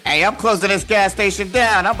 Hey, I'm closing this gas station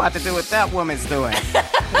down. I'm about to do what that woman's doing.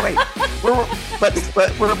 Wait,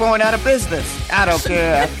 we're going out of business. I don't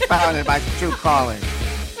care. I found it by true calling.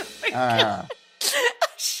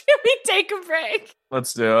 Should we take a break?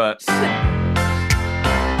 Let's do it.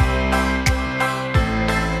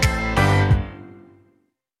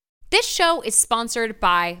 This show is sponsored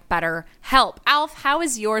by BetterHelp. Alf, how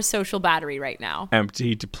is your social battery right now?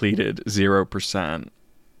 Empty, depleted, 0%.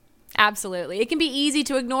 Absolutely. It can be easy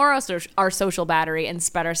to ignore our social battery and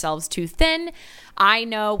spread ourselves too thin. I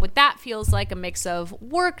know what that feels like, a mix of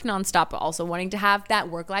work nonstop, but also wanting to have that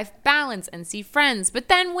work-life balance and see friends. But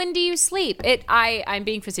then when do you sleep? I'm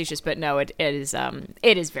being facetious, but no, it is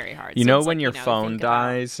very hard. You know when your phone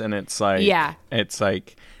dies and it's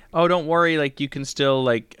like, oh, don't worry, like you can still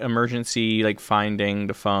like emergency like finding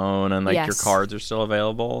the phone and like your cards are still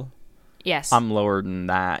available? Yes. I'm lower than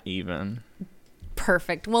that even.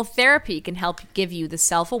 Perfect. Well, therapy can help give you the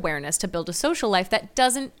self-awareness to build a social life that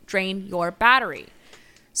doesn't drain your battery.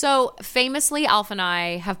 So famously, Alf and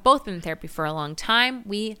I have both been in therapy for a long time.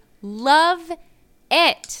 We love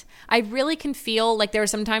it. I really can feel like there are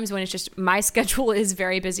some times when it's just my schedule is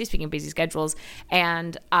very busy, speaking of busy schedules,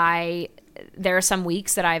 and there are some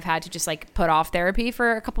weeks that I've had to just like put off therapy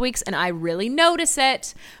for a couple weeks, and I really notice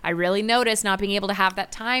it. I really notice not being able to have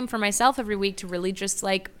that time for myself every week to really just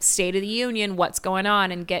like state of the union, what's going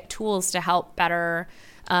on, and get tools to help better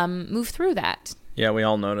move through that. Yeah, we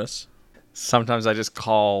all notice. Sometimes I just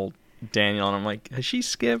call Daniel and I'm like, has she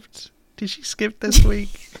skipped? Did she skip this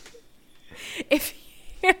week?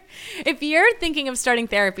 If you're thinking of starting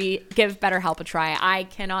therapy, give BetterHelp a try. I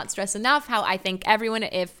cannot stress enough how I think everyone,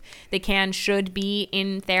 if they can, should be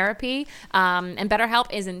in therapy. And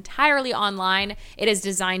BetterHelp is entirely online. It is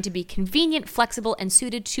designed to be convenient, flexible, and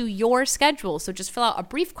suited to your schedule. So just fill out a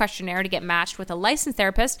brief questionnaire to get matched with a licensed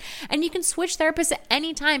therapist, and you can switch therapists at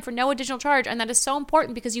any time for no additional charge. And that is so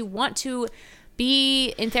important because you want to be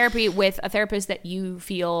in therapy with a therapist that you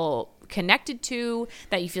feel connected to,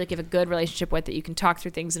 that you feel like you have a good relationship with, that you can talk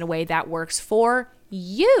through things in a way that works for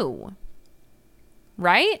you.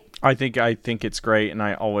 Right? I think it's great, and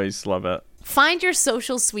I always love it. Find your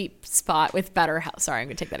social sweet spot with BetterHelp. Sorry, I'm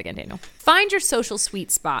going to take that again, Daniel. Find your social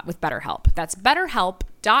sweet spot with BetterHelp. That's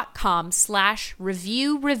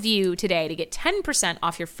BetterHelp.com/review today to get 10%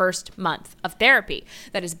 off your first month of therapy.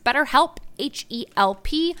 That is BetterHelp,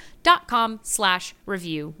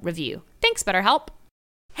 HELP.com/review. Thanks, BetterHelp.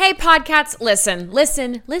 Hey, Podcats, listen.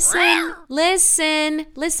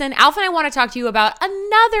 Alf and I want to talk to you about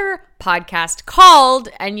another podcast called,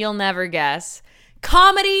 and you'll never guess,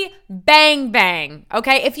 Comedy Bang Bang.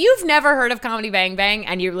 Okay, if you've never heard of Comedy Bang Bang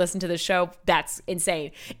and you listen to the show, that's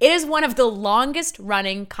insane. It is one of the longest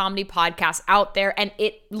running comedy podcasts out there, and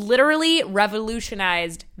it literally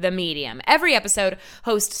revolutionized the medium. Every episode,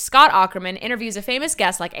 host Scott Aukerman interviews a famous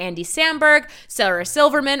guest like Andy Samberg, Sarah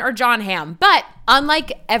Silverman, or John Hamm. But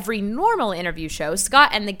unlike every normal interview show,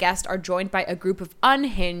 Scott and the guest are joined by a group of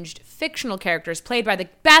unhinged fictional characters played by the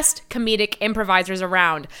best comedic improvisers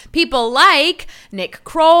around. People like Nick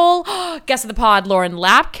Kroll, guest of the pod Lauren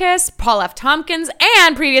Lapkus, Paul F. Tompkins,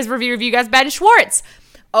 and previous review guest Ben Schwartz.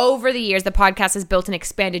 Over the years, the podcast has built an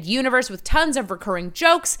expanded universe with tons of recurring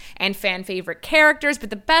jokes and fan favorite characters, but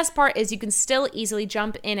the best part is you can still easily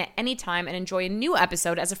jump in at any time and enjoy a new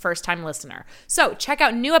episode as a first-time listener. So check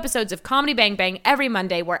out new episodes of Comedy Bang Bang every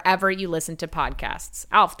Monday wherever you listen to podcasts.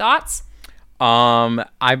 Alf, thoughts?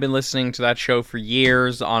 I've been listening to that show for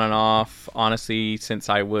years, on and off, honestly, since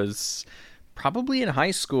I was probably in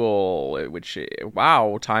high school, which,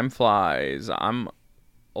 wow, time flies. I'm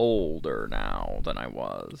older now than I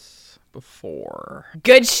was before.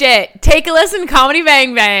 Good shit. Take a listen, Comedy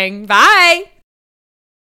Bang Bang. Bye.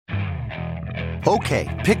 Okay,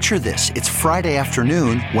 picture this. It's Friday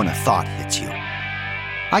afternoon when a thought hits you.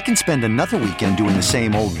 I can spend another weekend doing the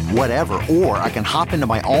same old whatever, or I can hop into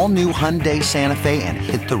my all-new Hyundai Santa Fe and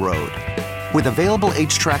hit the road. With available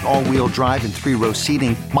H-Track all-wheel drive and 3-row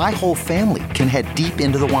seating, my whole family can head deep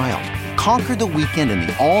into the wild. Conquer the weekend in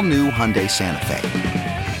the all-new Hyundai Santa Fe.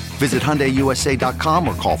 Visit HyundaiUSA.com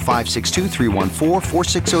or call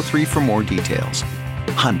 562-314-4603 for more details.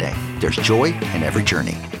 Hyundai, there's joy in every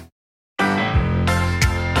journey.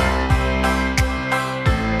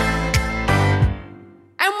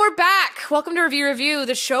 And we're back. Welcome to Review,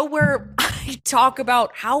 the show where I talk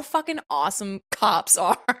about how fucking awesome cops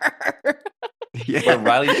are. Yeah, where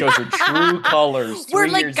Riley shows her true colors. We're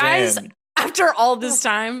like, guys, after all this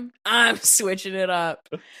time, I'm switching it up.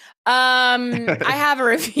 I have a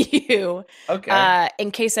review. Okay.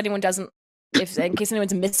 In case anyone's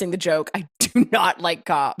missing the joke, I do not like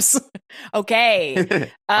cops. Okay.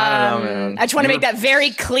 I don't know, man. I just want to make that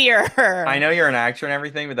very clear. I know you're an actor and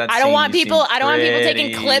everything, but I don't want people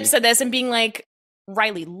taking clips of this and being like,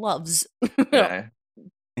 Riley loves. Okay.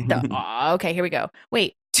 Okay, here we go.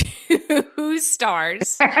 Wait, 2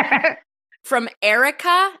 stars from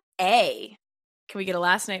Erica A. Can we get a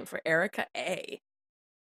last name for Erica A?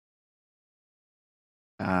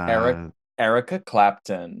 Erica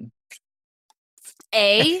Clapton.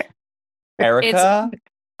 Erica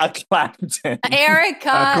Clapton.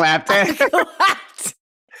 Erica Clapton.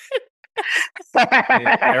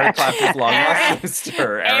 Eric Clapton's long lost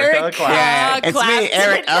sister, Erica Clapton. Yeah, it's Clapton. me,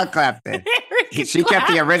 Erica Clapton. She kept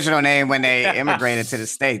the original name when they immigrated to the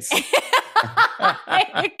States.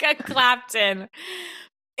 Erica Clapton.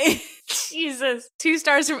 Jesus. 2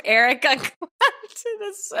 stars from Erica Clapton.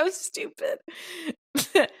 That's so stupid.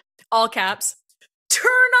 All caps.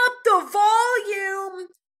 Turn up the volume.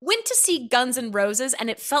 Went to see Guns N' Roses, and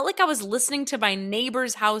it felt like I was listening to my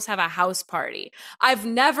neighbor's house have a house party. I've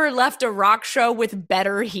never left a rock show with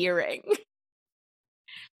better hearing.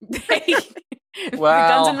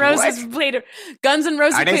 Wow. Guns N' Roses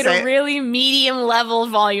played a really medium level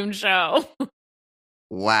volume show.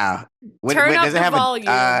 Wow. Turn up does it the have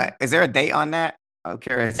volume. Is there a date on that? I'm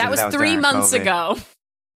curious. That was 3 months ago.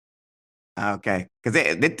 Okay.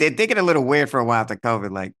 Because they did get a little weird for a while after COVID.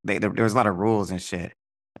 Like, there was a lot of rules and shit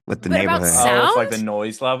with the neighborhood. Sound? It's like the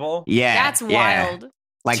noise level? Yeah. That's wild.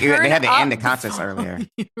 Like, they had to end the concerts earlier.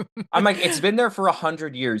 I'm like, it's been there for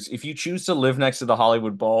 100 years. If you choose to live next to the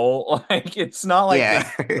Hollywood Bowl, like, it's not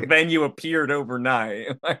like the venue appeared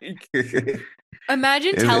overnight. Like,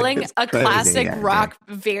 imagine telling a classic rock,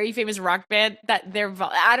 very famous rock band that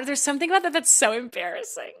there's something about that that's so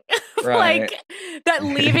embarrassing. Right. Like, that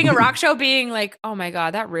leaving a rock show being like, oh my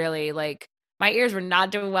God, that really, like, my ears were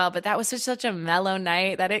not doing well, but that was such a mellow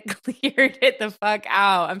night that it cleared it the fuck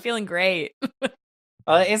out. I'm feeling great.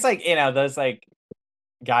 It's like, those like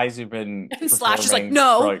guys who've been and Slash is like,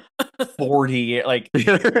 no, for like 40 years. Like,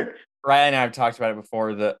 Ryan and I have talked about it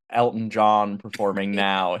before. The Elton John performing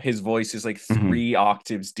now, his voice is like 3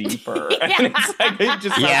 octaves deeper, and it's like it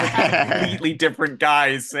just sounds like completely different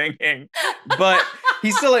guys singing. But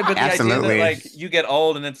he's still like, but the idea that like you get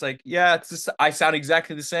old and it's like, yeah, it's just I sound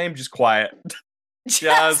exactly the same, just quiet,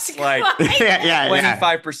 just like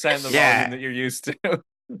 25% of the volume that you're used to.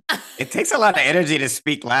 It takes a lot of energy to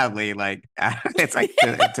speak loudly. Like, it's like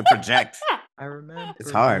to project. I remember it's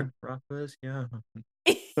hard. Rock was young.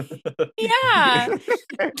 Yeah.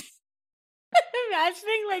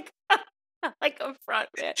 Imagining like a front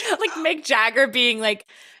man, like Mick Jagger being like,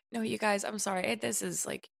 no, you guys, I'm sorry. This is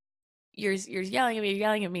like, you're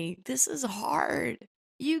yelling at me. This is hard.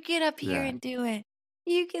 You get up here and do it.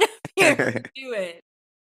 You get up here and do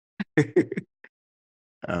it.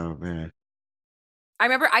 Oh, man. I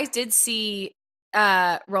remember I did see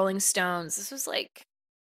Rolling Stones. This was like,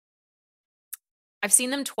 I've seen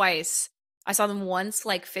them twice. I saw them once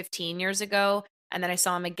like 15 years ago, and then I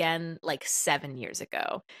saw them again like 7 years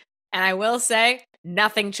ago. And I will say,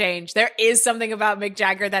 nothing changed. There is something about Mick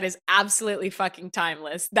Jagger that is absolutely fucking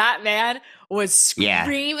timeless. That man was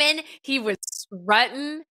screaming. He was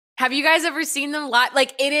strutting. Have you guys ever seen them live?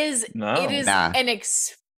 Like, it is an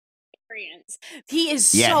experience. He is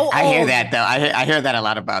so old. I hear that though. I hear that a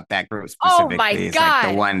lot to that group specifically. Oh my it's God.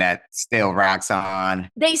 like the one that still rocks on.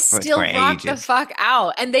 They still rock the fuck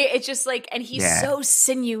out. And it's just like, and he's so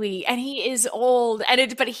sinewy and he is old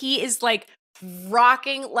but he is like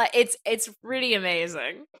rocking. Like, it's pretty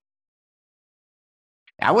amazing.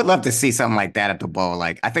 I would love to see something like that at the Bowl.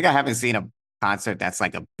 Like, I think I haven't seen a concert that's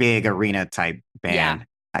like a big arena type band. Yeah.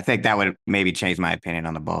 I think that would maybe change my opinion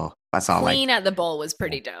on the Bowl. That's all. Queen at the Bowl was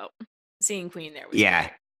pretty dope. Seeing Queen there was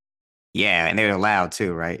great. Yeah, and they were loud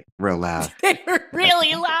too, right? Real loud. They were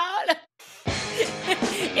really loud.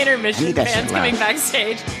 Intermission fans coming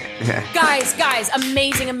backstage. Guys,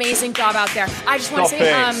 amazing job out there. I just want to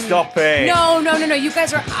say, stop it. No. You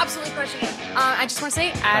guys are absolutely crushing it. I just want to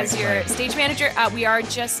say, as your stage manager, we are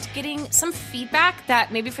just getting some feedback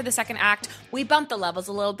that maybe for the second act we bumped the levels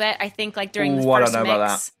a little bit. I think like during the first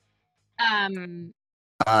mix.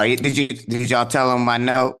 Did y'all tell him my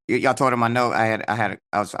note? Y'all told him my note.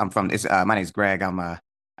 I'm from this. My name's Greg.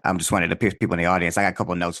 I'm just one of the people in the audience. I got a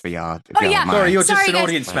couple of notes for y'all. Sorry, you're just an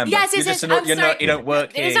audience member. Yes, you don't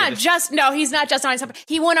work here. He's not just an audience member.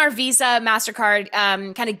 He won our Visa MasterCard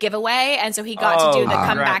kind of giveaway, and so he got to do the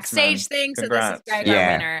come backstage thing. Congrats. So this is Greg,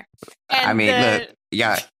 our winner. And I mean,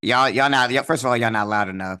 look, y'all not. First of all, y'all not loud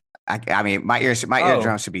enough. I mean, my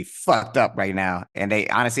eardrums should be fucked up right now, and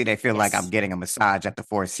they feel like I'm getting a massage at the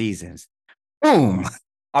Four Seasons. Boom.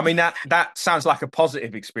 I mean, that sounds like a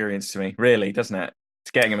positive experience to me, really, doesn't it?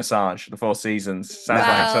 It's getting a massage at the Four Seasons sounds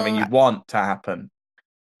like something you'd want to happen.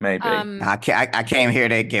 Maybe. I came here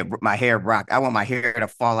to get my hair rocked. I want my hair to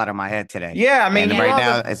fall out of my head today. Yeah, I mean, right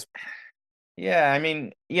now it's. Yeah, I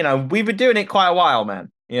mean, we've been doing it quite a while, man.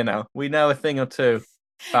 We know a thing or two.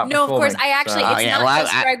 No, of course. I actually, it's not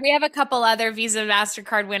just Greg. We have a couple other Visa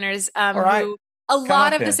MasterCard winners who a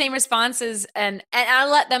lot of the same responses, and I'll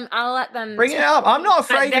let them bring it up. I'm not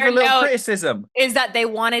afraid of a little criticism. Is that they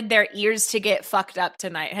wanted their ears to get fucked up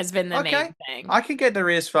tonight has been the main thing. I can get their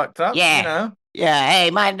ears fucked up. Yeah, you know. Yeah.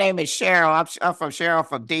 Hey, my name is Cheryl. I'm from Cheryl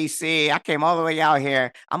from DC. I came all the way out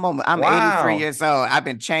here. I'm 83 years old. I've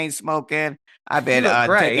been chain smoking. I've been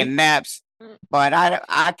taking naps. But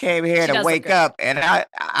I came here to wake up, and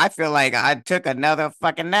I feel like I took another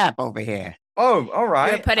fucking nap over here. Oh, all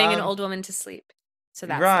right. You're putting an old woman to sleep. So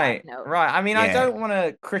that's right. I mean, I don't want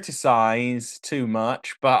to criticize too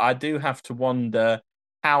much, but I do have to wonder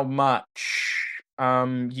how much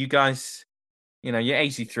you guys, you're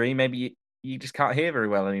 83, maybe you just can't hear very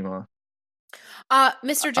well anymore.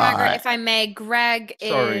 Mr. Jagger, if I may, Greg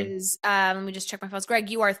is let me just check my files. Greg,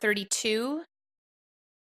 you are 32.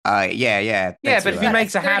 Yeah. Yeah, but if he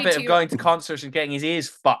makes a habit of going to concerts and getting his ears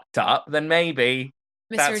fucked up, then maybe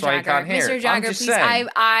that's why he can't hear. Mr. Jagger, please.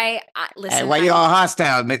 I listen. Hey, why you all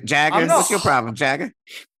hostile, Jagger? What's your problem, Jagger?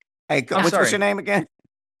 Hey, what's your name again?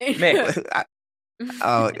 Mick.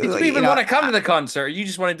 Did you even want to come to the concert? Or you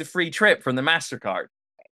just wanted the free trip from the MasterCard?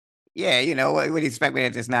 Yeah, what do you expect me to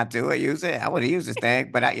just not do it? Use it? I would have used this thing,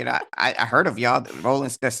 but I heard of y'all, Rolling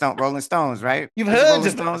Stones, right? You've heard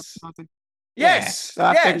of us? Yes. So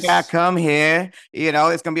I figured I'd come here.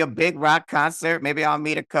 It's gonna be a big rock concert. Maybe I'll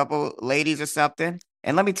meet a couple ladies or something.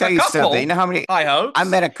 And let me tell you something. You know how many? I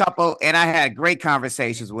met a couple, and I had great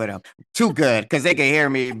conversations with them. Too good, because they could hear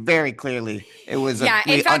me very clearly. It was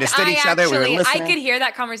we understood each other. We were listening. I could hear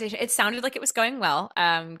that conversation. It sounded like it was going well.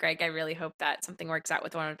 Greg, I really hope that something works out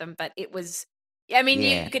with one of them. But it was. I mean,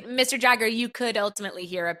 you could, Mr. Jagger, you could ultimately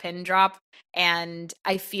hear a pin drop, and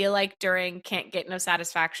I feel like during "Can't Get No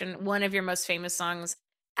Satisfaction," one of your most famous songs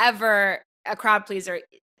ever, a crowd pleaser.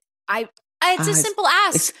 It's a simple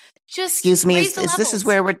ask. Just excuse me. This is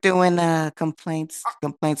where we're doing complaints for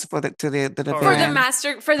the band? For the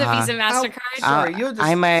Visa MasterCard. Sorry,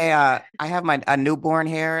 I have a newborn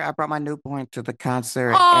here. I brought my newborn to the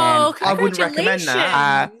concert. Oh, and I wouldn't recommend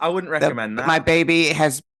that. I wouldn't recommend that. My baby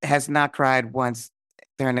has not cried once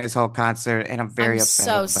during this whole concert, and I'm very upset.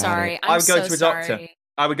 So sorry. I would go to a doctor.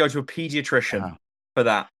 I would go to a pediatrician for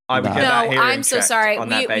that. I would get that hearing I'm so sorry. On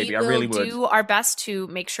that baby. I really would do our best to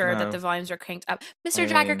make sure that the volumes are cranked up. Mr.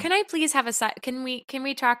 Jagger, can I please have can we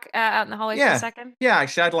talk out in the hallway for a second? Yeah,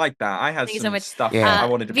 actually, I'd like that. I had some stuff I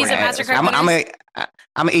wanted to bring Visa up. MasterCard.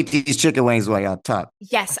 I'm gonna eat these chicken wings while y'all talk.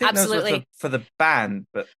 Yes, absolutely. For the band,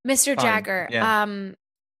 but Mr. Jagger,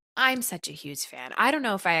 I'm such a huge fan. I don't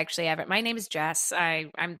know if I actually ever. My name is Jess.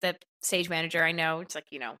 I'm the stage manager. I know it's like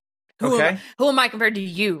who am I compared to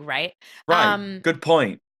you, right? Right. Good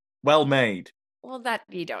point. Well made. Well, that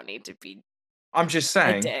you don't need to be. I'm just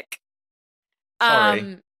saying. A dick.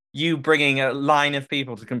 Sorry. You bringing a line of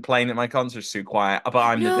people to complain that my concert's too quiet, but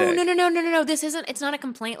I'm the dick. No. This isn't. It's not a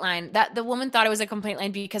complaint line. That the woman thought it was a complaint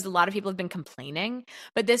line because a lot of people have been complaining.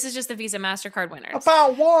 But this is just the Visa MasterCard winners.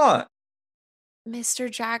 About what?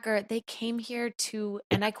 Mr. Jagger, they came here to,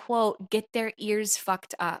 and I quote, get their ears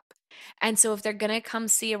fucked up. And so if they're going to come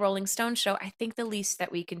see a Rolling Stone show, I think the least that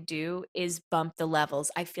we can do is bump the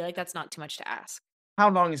levels. I feel like that's not too much to ask. How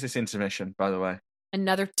long is this intermission, by the way?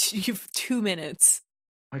 Another 2 minutes.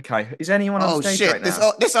 Okay. Is anyone on stage right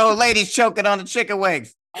now? This old lady's choking on the chicken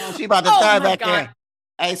wings. Oh, she about to die back there.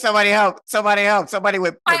 Hey, somebody help. Somebody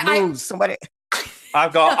with moves. Somebody.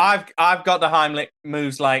 I've got the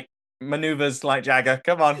Heimlich maneuvers like Jagger.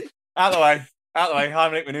 Come on. Out the way.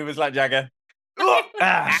 Heimlich maneuvers like Jagger. Oh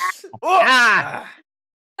God!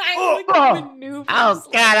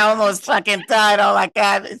 I almost fucking died. Oh my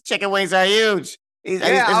God! These chicken wings are huge.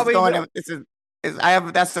 That's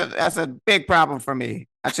a big problem for me.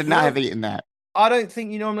 I should not have eaten that. I don't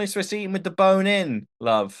think you're normally supposed to eat them with the bone in,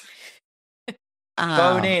 love.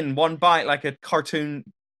 Bone in, one bite like a cartoon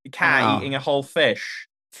cat eating a whole fish.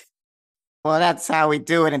 Well, that's how we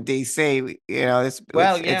do it in DC.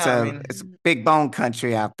 It's a big bone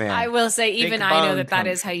country out there. I will say, even I know that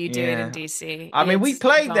is how you do it in DC. I mean, we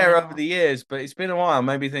played there over the years, but it's been a while.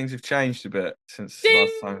 Maybe things have changed a bit since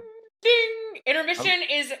last time. Ding! Intermission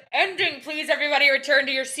is ending. Please, everybody, return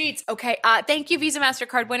to your seats. Okay. Thank you, Visa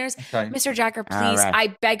MasterCard winners. Okay. Mr. Jagger, please,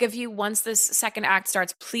 I beg of you, once this second act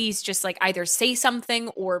starts, please just either say something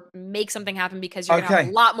or make something happen because you're going to have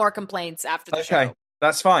a lot more complaints after the show. Okay,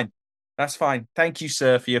 that's fine. That's fine. Thank you,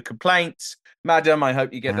 sir, for your complaints. Madam, I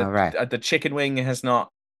hope you get the chicken wing has not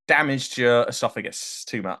damaged your esophagus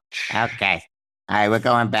too much. Okay. All right, we're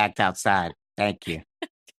going back outside. Thank you.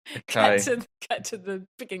 Okay. Cut to the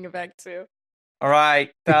picking of act 2. All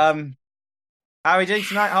right. How are we doing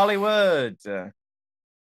tonight, Hollywood?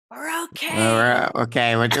 We're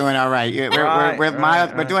okay. We're doing all right.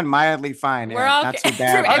 We're doing mildly fine. We're yeah. okay. Not too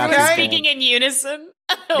bad. Everyone's speaking in unison.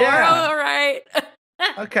 We're all right.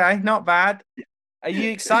 Okay, not bad. Are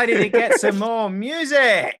you excited to get some more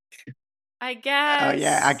music? I guess. Oh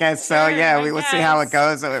yeah, I guess so. Yeah, we will see how it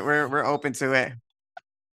goes. We're open to it.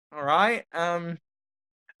 All right.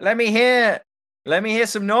 Let me hear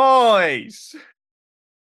some noise.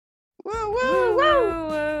 Woo woo woo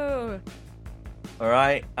woo. All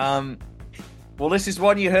right. Well, this is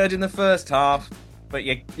one you heard in the first half, but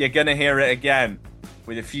you're gonna hear it again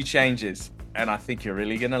with a few changes, and I think you're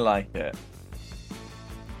really gonna like it.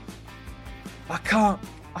 I can't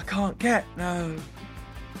get no.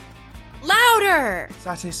 Louder!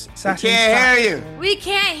 We can't hear you. We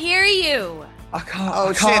can't hear you. I can't.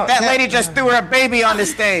 Oh shit! That lady just threw her baby on the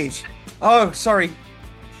stage. Oh, sorry.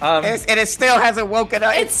 And it still hasn't woken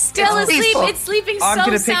up. It's still asleep. peaceful. It's sleeping so I'm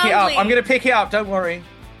gonna pick soundly. it up. I'm gonna pick it up. Don't worry.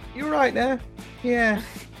 You're right there. Yeah.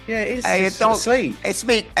 It's asleep. It's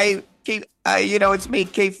me. Hey, Keith. It's me,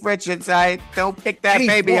 Keith Richards. I don't pick that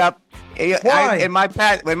baby up. Why? In my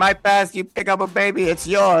past, you pick up a baby, it's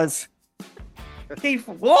yours. Keith,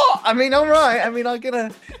 what? I mean, all right. I mean, I'm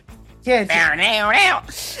gonna. Yeah.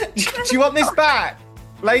 Do you want this back,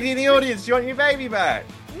 lady in the audience? Do you want your baby back?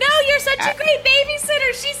 No, you're such a great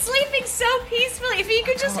babysitter. She's sleeping so peacefully. If you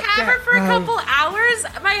could just have her for a couple hours,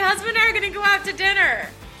 my husband and I are gonna go out to dinner.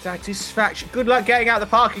 Satisfaction. Good luck getting out of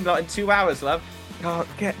the parking lot in 2 hours, love.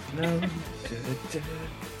 Can't get no. Keith, do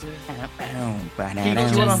you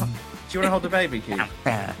want to hold the baby, Keith?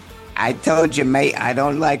 I told you, mate, I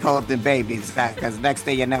don't like holding babies, because next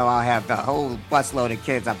thing you know, I'll have the whole busload of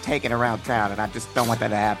kids I'm taking around town, and I just don't want that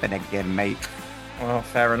to happen again, mate. Well,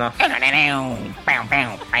 fair enough. God,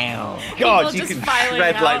 you can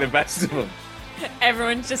shred like the best of them.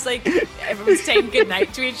 Everyone's just like, everyone's saying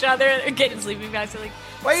goodnight to each other and getting sleeping bags. Like,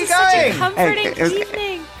 where are you Such going? a comforting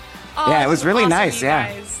evening. Yeah, it was really awesome, nice. Yeah,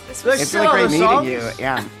 it's really great meeting you.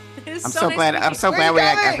 Yeah, I'm so glad. I'm so glad we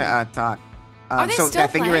got to talk. So I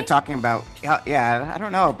think you were talking about. Yeah, I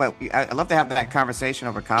don't know, but I'd love to have that conversation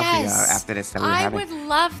over coffee after this. That we were having. I would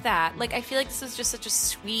love that. Like, I feel like this was just such a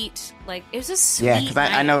sweet. Like, it was a sweet. Yeah, because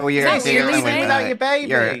I know you're dealing with without your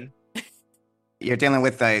baby. You're dealing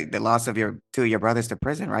with the loss of two of your brothers to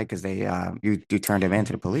prison, right? Because you turned them in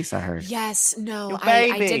to the police, I heard. Yes, no,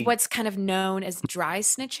 I did what's kind of known as dry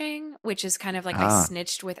snitching, which is kind of like I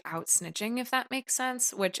snitched without snitching, if that makes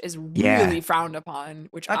sense, which is really frowned upon.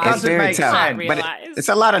 Which that I doesn't make sense, realize. But it's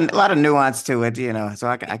a lot of nuance to it, so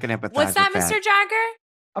I can empathize. What's that, with Mr. Jagger?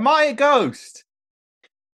 Am I a ghost?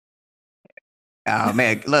 Oh,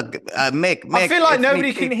 Mick, look, Mick. I feel like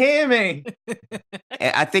nobody can hear me.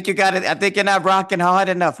 I think you got it. I think you're not rocking hard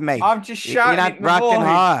enough, mate. I'm just shouting. You're not rocking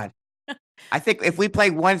hard. I think if we play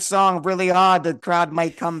one song really hard, the crowd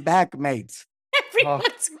might come back, mate.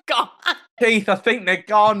 Everyone's gone. Keith, I think they're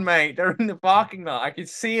gone, mate. They're in the parking lot. I can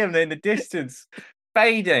see them in the distance,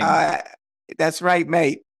 fading. That's right,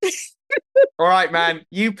 mate. All right, man.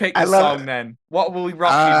 You pick the song then. What will we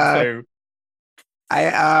rock you to?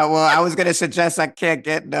 I was gonna suggest I can't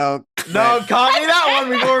get no. No, can't be that one.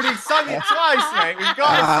 We've already sung it twice, mate. We've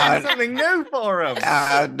got to sing something new for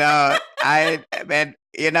them. No,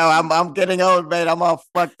 I'm getting old, man. I'm all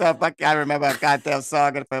fucked up. I can't remember a goddamn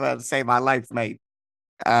song if I want to save my life, mate.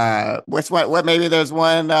 What? Maybe there's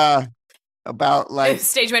one about like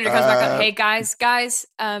stage manager comes back up. Hey guys.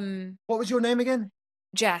 What was your name again?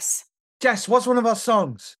 Jess. Jess, what's one of our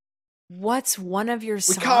songs? What's one of your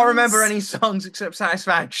songs? We can't remember any songs except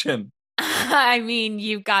Satisfaction. I mean,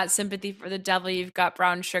 you've got Sympathy for the Devil, you've got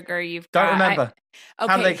Brown Sugar, Don't remember.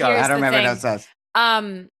 Okay, how do they go? I don't remember those songs.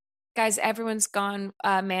 Guys, everyone's gone.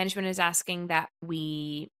 Management is asking that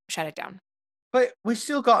we shut it down. But we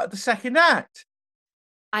still got the second act.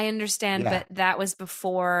 I understand, but that was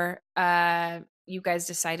before you guys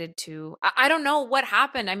decided to. I don't know what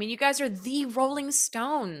happened. I mean, you guys are the Rolling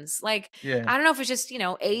Stones. Like, I don't know if it's just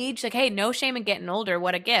age. Like, hey, no shame in getting older.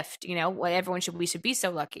 What a gift. We should be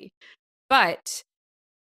so lucky. But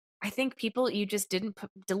I think you just didn't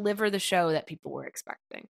deliver the show that people were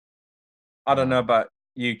expecting. I don't know about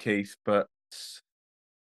you, Keith, but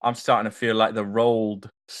I'm starting to feel like the Rolled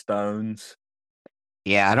Stones.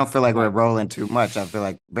 Yeah, I don't feel like we're rolling too much. I feel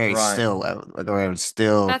like very still. We're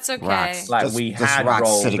still. That's okay. Rocks. Like we had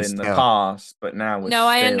rolled in the past, but now we're No,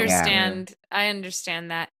 I understand. Yeah. I understand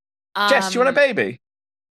that. Jess, do you want a baby?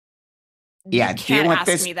 Yeah, do you want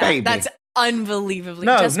this baby? That's unbelievably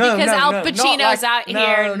because Al Pacino's out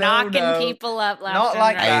here knocking people up left not and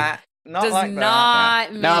like right. that. Does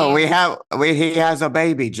not mean... No, he has a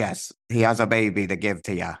baby, Jess. He has a baby to give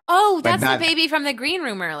to you. Oh, that's the baby from the green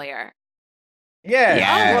room earlier.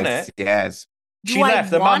 Yeah, I want it. Yes. She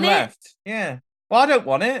left. The mum left. Yeah. Well, I don't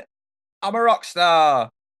want it. I'm a rock star.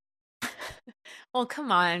 Well,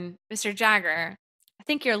 come on, Mr. Jagger. I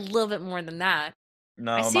think you're a little bit more than that.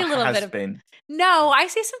 No, I see a little bit of. No, I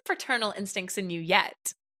see some paternal instincts in you yet.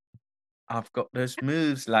 I've got those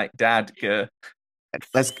moves like Dad.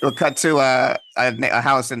 We'll cut to a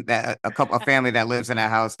house and a family that lives in a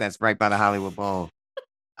house that's right by the Hollywood Bowl.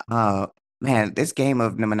 Oh man, this game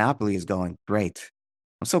of Monopoly is going great.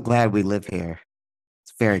 I'm so glad we live here.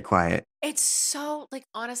 It's very quiet. It's so like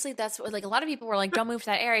honestly, that's what like a lot of people were like, "Don't move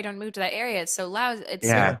to that area. Don't move to that area. It's so loud. It's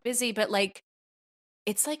so busy." But like,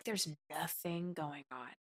 it's like there's nothing going on.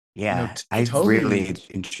 Yeah, I'm really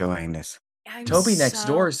enjoying this. Toby next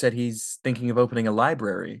door said he's thinking of opening a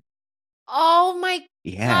library. Oh my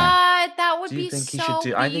God, that would be think so he should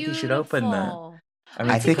do? I think he should open that. I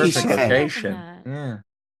mean, I think he should. Location. Yeah.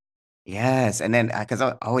 Yes, and then because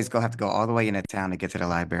I always have to go all the way into town to get to the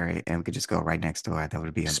library, and we could just go right next door. That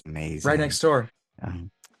would be amazing. Right next door.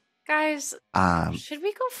 Guys, should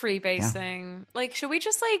we go freebasing? Yeah. Like, should we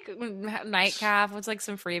just like nightcap? What's like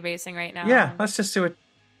some freebasing right now? Yeah, let's just do it.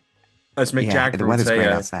 Let's make Jack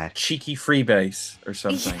say a cheeky freebase or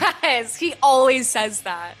something. Yes, he always says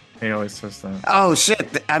that. He always says that. Oh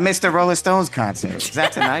shit! I missed the Rolling Stones concert. Is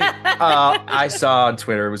that tonight? I saw on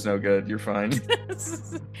Twitter. It was no good. You're fine.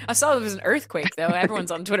 I saw there was an earthquake though.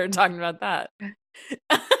 Everyone's on Twitter talking about that.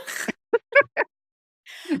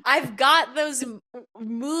 I've got those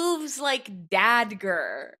moves like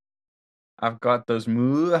Dadger. I've got those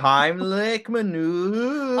Heimlich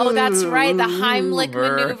maneuvers. Oh, that's right. The Heimlich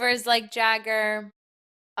maneuvers like Jagger.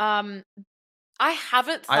 I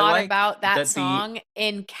haven't thought about that song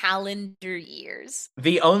in calendar years.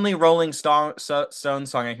 The only Rolling Stone song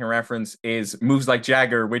I can reference is "Moves Like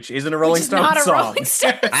Jagger," which isn't a Rolling Stone not song. A Rolling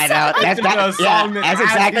Stone I know that's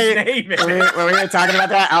exactly when we were talking about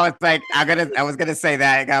that. I was like, I was gonna say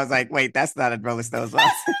that. I was like, wait, that's not a Rolling Stone song.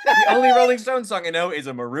 The only Rolling Stone song I know is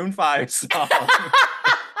a Maroon 5 song.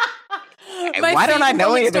 Why don't I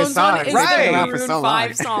know any of their songs? Right, for so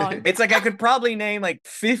long. Song. It's like I could probably name like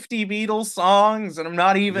 50 Beatles songs, and I'm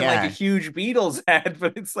not even like a huge Beatles head,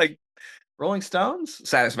 but it's like Rolling Stones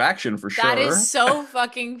Satisfaction for sure. That is so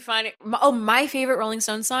fucking funny. Oh, my favorite Rolling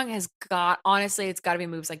Stones song has got it's got to be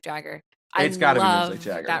 "Moves Like Jagger." It's got to be "Moves Like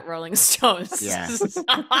Jagger." That Rolling Stones. Yeah,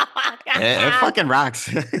 it fucking rocks.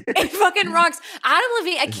 It fucking rocks. Adam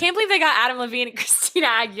Levine. I can't believe they got Adam Levine and Christina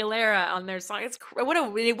Aguilera on their song. It's what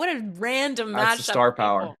a random match. That's star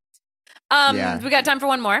power. We got time for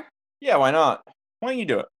one more. Yeah, why not? Why don't you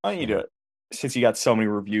do it? Since you got so many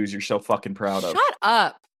reviews, you're so fucking proud of. Shut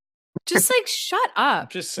up. Just like shut up. I'm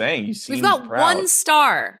just saying. You seem We've got proud. 1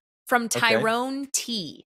 star from Tyrone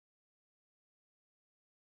T.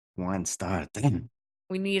 1 star. Damn.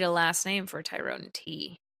 We need a last name for Tyrone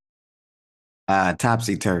T.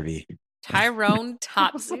 Topsy Turvy. Tyrone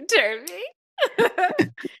Topsy Turvy.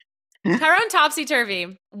 Tyrone Topsy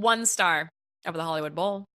Turvy. 1 star over the Hollywood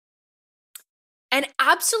Bowl. An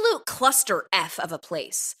absolute cluster F of a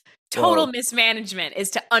place. Total mismanagement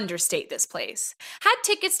is to understate this place. Had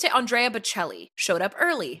tickets to Andrea Bocelli. Showed up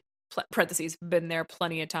early. Parentheses, been there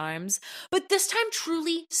plenty of times. But this time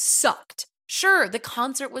truly sucked. Sure, the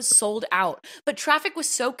concert was sold out, but traffic was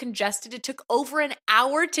so congested it took over an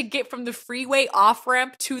hour to get from the freeway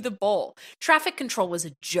off-ramp to the bowl. Traffic control was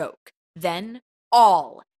a joke. Then,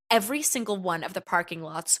 every single one of the parking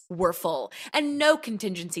lots were full, and no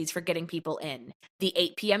contingencies for getting people in. The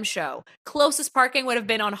 8 p.m. show, closest parking would have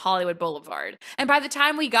been on Hollywood Boulevard, and by the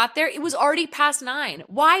time we got there, it was already past 9.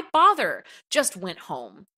 Why bother? Just went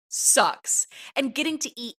home. Sucks. And getting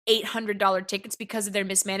to eat $800 tickets because of their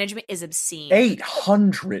mismanagement is obscene.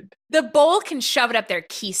 800. The bowl can shove it up their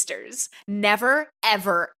keisters. Never,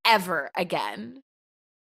 ever, ever again.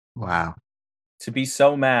 Wow. To be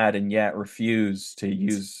so mad and yet refuse to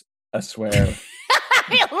use a swear.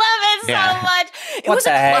 I love it so much. It was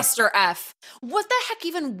a cluster F. What the heck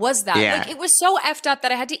even was that? Yeah. Like, it was so effed up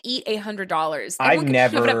that I had to eat $800. I've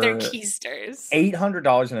never shove it up their keisters.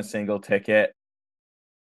 $800 in a single ticket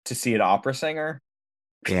to see an opera singer.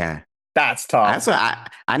 Yeah. That's tough. That's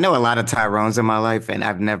what I know a lot of Tyrones in my life, and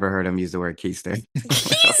I've never heard him use the word keister.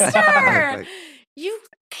 Keister! Like, you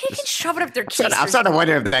can shove it up their keisters. I'm starting to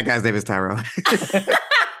wonder if that guy's name is Tyrone.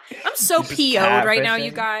 I'm so PO'd right now, you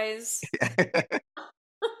guys.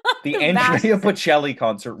 The Andrea Bocelli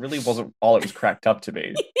concert really wasn't all it was cracked up to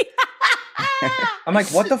be. I'm like,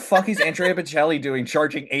 what the fuck is Andrea Bocelli doing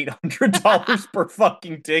charging $800 per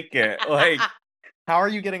fucking ticket? Like, how are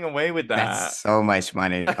you getting away with that? That's so much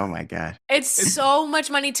money. Oh my God. It's so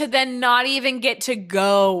much money to then not even get to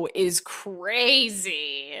go is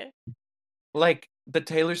crazy. Like the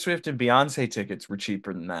Taylor Swift and Beyonce tickets were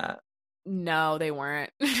cheaper than that. No, they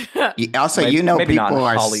weren't. Also, maybe not people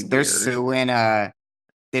they're Hollyweird. suing.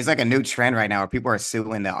 There's like a new trend right now where people are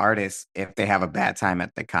suing the artists if they have a bad time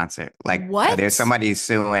at the concert. Like, what? There's somebody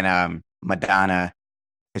suing Madonna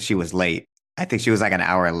because she was late. I think she was like an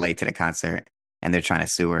hour late to the concert, and they're trying to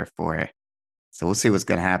sue her for it. So we'll see what's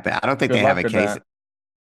gonna happen. I don't think they have a case.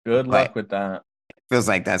 Good luck with that. It feels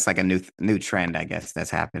like that's like a new trend, I guess, that's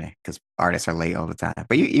happening because artists are late all the time.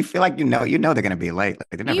 But you feel like they're gonna be late. Like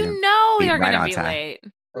they're never they're gonna be late.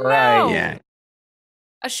 Right? No. Yeah.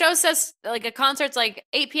 A show says like a concert's like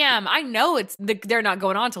 8 p.m. I know they're not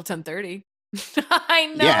going on until 10:30. I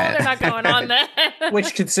know they're not going on then.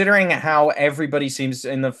 Which, considering how everybody seems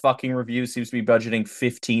in the fucking review seems to be budgeting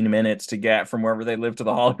 15 minutes to get from wherever they live to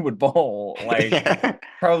the Hollywood Bowl, like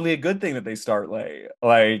probably a good thing that they start late.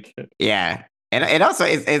 Like, yeah. And it also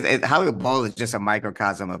is Hollywood Bowl is just a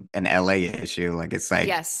microcosm of an LA issue. Like it's like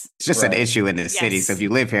it's just an issue in the city. So if you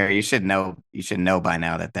live here, you should know by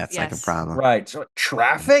now that that's like a problem. Right. So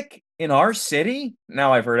traffic in our city?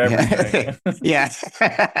 Now I've heard everything. Yeah.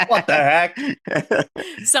 What the heck?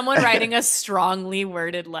 Someone writing a strongly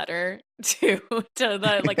worded letter to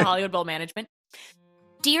the like Hollywood Bowl management.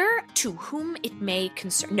 Dear to whom it may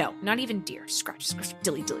concern. No, not even dear. Scratch.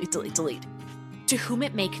 Delete. To whom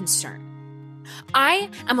it may concern.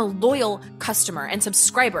 I am a loyal customer and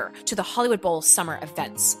subscriber to the Hollywood Bowl summer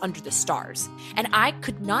events under the stars, and I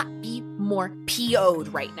could not be more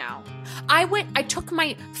PO'd right now. I took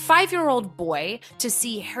my 5-year-old boy to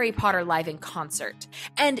see Harry Potter live in concert,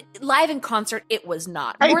 and live in concert it was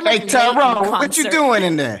not. Hey, Tyrone, what you doing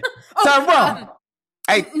in there? Tyrone,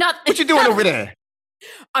 what you doing over there?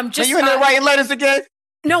 I'm just. Are you in there writing letters again?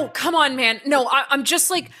 No, come on, man. No, I'm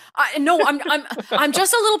just like, I'm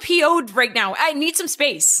just a little PO'd right now. I need some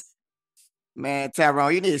space. Man,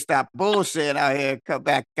 Tyrone, you need to stop bullshitting out here. Come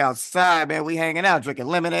back outside, man. We hanging out, drinking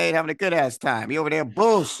lemonade, having a good ass time. You over there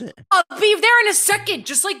bullshit. I'll be there in a second.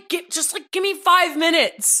 Just give me 5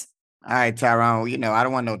 minutes. All right, Tyrone. I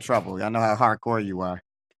don't want no trouble. I know how hardcore you are.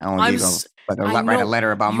 I don't want you to write a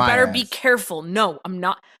letter about my ass. You better be careful. No, I'm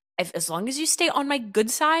not. As long as you stay on my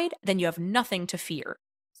good side, then you have nothing to fear.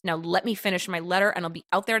 Now let me finish my letter, and I'll be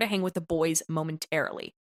out there to hang with the boys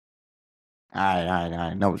momentarily. All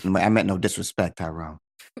right. No, I meant no disrespect, Tyrone.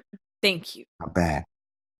 Thank you. Not bad.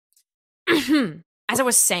 As I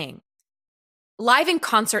was saying, live in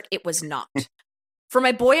concert, it was not. For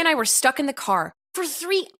my boy and I were stuck in the car for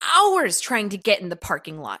 3 hours trying to get in the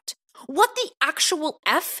parking lot. What the actual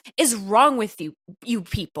F is wrong with you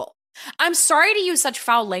people? I'm sorry to use such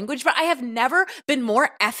foul language, but I have never been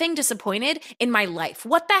more effing disappointed in my life.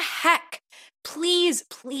 What the heck? Please,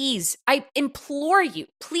 I implore you,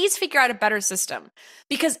 please figure out a better system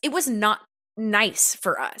because it was not nice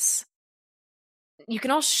for us. You can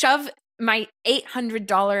all shove my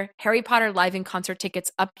 $800 Harry Potter live in concert tickets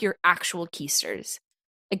up your actual keisters.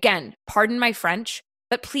 Again, pardon my French,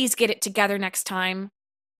 but please get it together next time.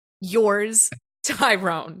 Yours,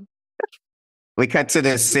 Tyrone. We cut to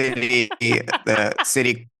the city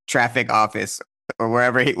traffic office, or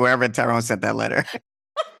wherever Tyrone sent that letter.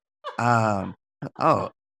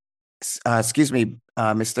 Excuse me,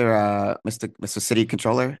 Mr. City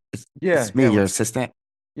Controller. It's me, your assistant.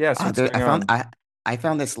 Yes. I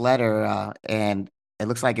found this letter, and it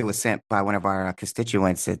looks like it was sent by one of our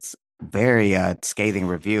constituents. It's very scathing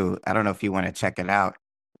review. I don't know if you want to check it out.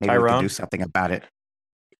 Maybe Tyrone? we can do something about it.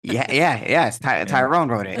 Yeah. It's Tyrone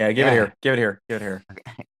wrote it. Yeah, give it here.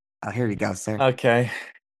 Okay. Oh, here you go, sir. Okay.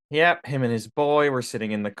 Yep, him and his boy were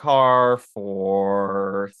sitting in the car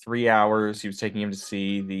for 3 hours. He was taking him to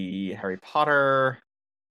see the Harry Potter.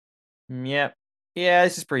 Yep. Yeah,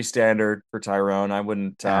 this is pretty standard for Tyrone. I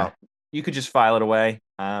wouldn't. You could just file it away.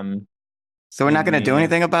 So we're not going to do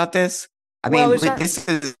anything about this. I mean,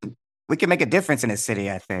 we can make a difference in this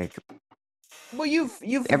city. I think. Well,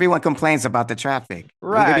 you've everyone complains about the traffic.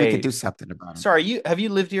 Right. Maybe we could do something about it. Sorry, have you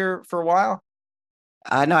lived here for a while?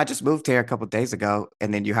 No, I just moved here a couple of days ago,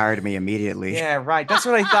 and then you hired me immediately. Yeah, right. That's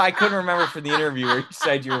what I thought. I couldn't remember from the interview where you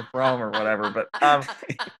said you were from or whatever. But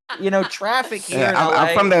traffic here. Yeah,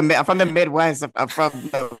 I'm from the Midwest. I'm from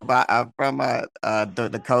the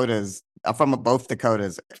Dakotas. I'm from both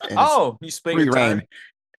Dakotas. You split your time.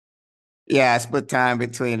 Yeah, I split time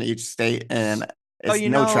between each state, and it's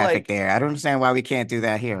no traffic there. I don't understand why we can't do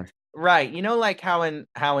that here. Right. Like how in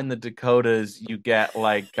the Dakotas you get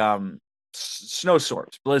like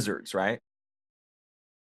snowstorms, blizzards, right?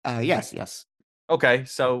 Yes. Okay,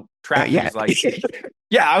 so traffic is like,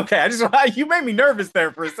 yeah, okay. You made me nervous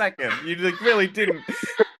there for a second. You really didn't.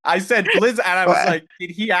 I said Blizzard, and I was like,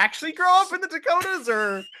 did he actually grow up in the Dakotas,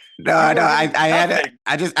 or no?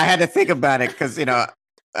 I had to think about it because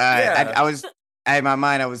I was in my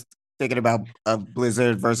mind I was thinking about a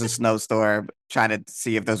blizzard versus snowstorm, trying to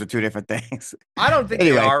see if those were two different things. I don't think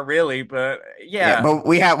they are really, but yeah. But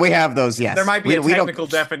we have those. Yes, there might be a technical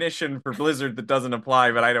definition for blizzard that doesn't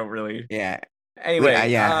apply, but I don't really. Yeah.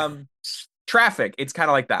 Anyway, traffic. It's kind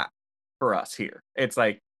of like that for us here. It's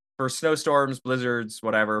like for snowstorms, blizzards,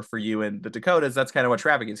 whatever. For you in the Dakotas, that's kind of what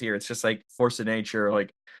traffic is here. It's just like force of nature.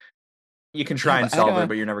 Like you can try and solve it,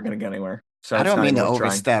 but you're never going to get anywhere. So I don't mean to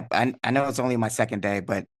overstep. I know it's only my second day,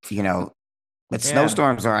 but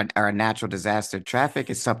snowstorms are a natural disaster. Traffic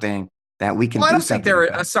is something that we can do something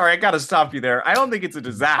about. Sorry, I got to stop you there. I don't think it's a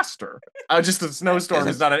disaster. Just a snowstorm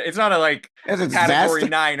is not a like category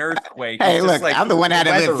 9 earthquake. Hey, look, I'm the one that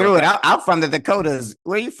had to live through it. I'm from the Dakotas.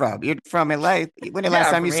 Where are you from? You're from LA. When the last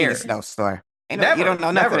time you seen a snowstorm? You don't know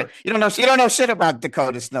nothing. You don't know shit about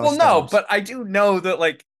Dakota snowstorms. Well, no, but I do know that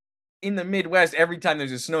like in the Midwest, every time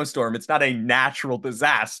there's a snowstorm, it's not a natural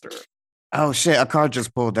disaster. Oh shit! A car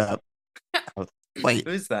just pulled up. Wait,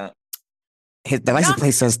 who's that? The license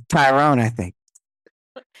plate says Tyrone, I think.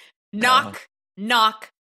 Knock, knock,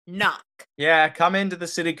 knock. Yeah, come into the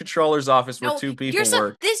city controller's office where 2 people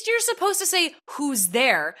work. You're supposed to say who's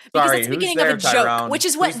there because Sorry, it's the beginning there, of a joke, Tyrone? which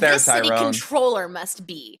is what there, this city Tyrone? controller must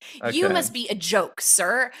be. Okay. You must be a joke,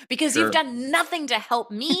 sir, because Sure. you've done nothing to help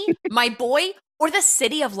me, my boy, or the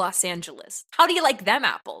city of Los Angeles. How do you like them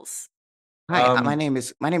apples? Hi, my name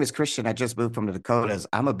is Christian. I just moved from the Dakotas.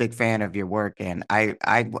 I'm a big fan of your work, and I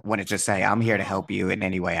want to just say I'm here to help you in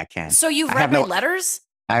any way I can. So you've read my letters?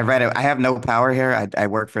 I read it. I have no power here. I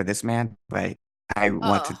work for this man, but I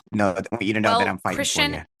want you to know that I'm fighting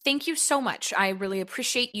Christian, for you. thank you so much. I really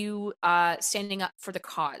appreciate you standing up for the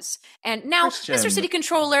cause. And now, Christian. Mr. City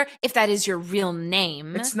Controller, if that is your real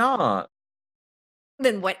name, It's not.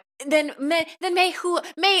 Then what? Then may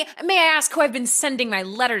I ask who I've been sending my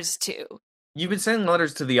letters to? You've been sending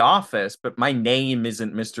letters to the office, but my name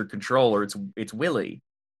isn't Mr. Controller. It's Willie.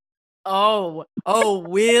 Oh,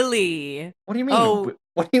 Willie. What do you mean?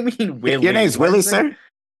 What do you mean, Willie? Your name's Willie, sir?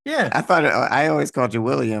 Yeah. I thought I always called you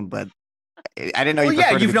William, but I didn't know you.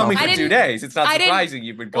 Well, yeah, you've known me for 2 days. It's not surprising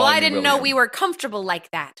you've been calling me Well, I didn't William. know we were comfortable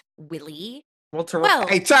like that, Willie.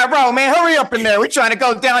 Hey, Tyrone, man, hurry up in there. We're trying to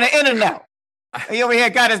go down the in and out. You over here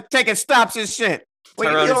got us taking stops and shit. What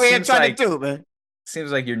Tyrone, you over here trying to do, man?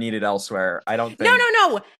 Seems like you're needed elsewhere. I don't think.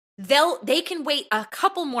 No. They can wait a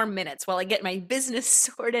couple more minutes while I get my business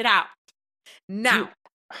sorted out. Now.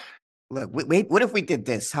 Look, wait. What if we did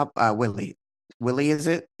this? How, Willie? Willie, is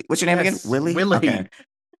it? What's your name again? Willie. Willie. Okay.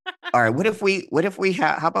 All right. What if we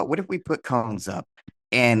put cones up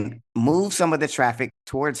and move some of the traffic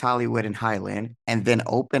towards Hollywood and Highland, and then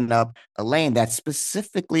open up a lane that's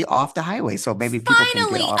specifically off the highway, so maybe people can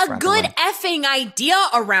get off. Finally, a good effing idea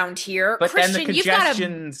around here. But Christian, then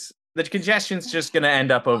the congestion's just going to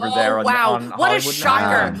end up over there. Wow, on what Hollywood a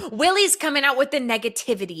shocker! and Willie's coming out with the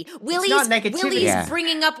negativity. Willie's not negativity. Willie's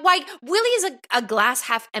bringing up why Willie is a glass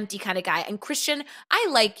half empty kind of guy. And Christian, I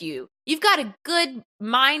like you. You've got a good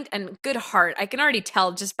mind and good heart. I can already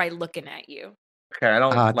tell just by looking at you. Okay, I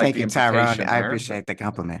don't like thank the you, Tyrone. implication I there. appreciate the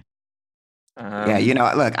compliment.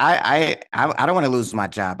 Yeah, look, I don't want to lose my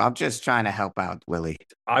job. I'm just trying to help out Willie.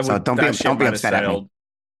 So don't be upset at me.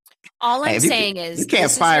 All I'm saying is you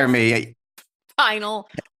can't fire me. Final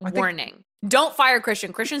warning. Don't fire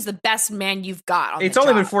Christian. Christian's the best man you've got. It's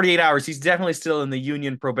only been 48 hours. He's definitely still in the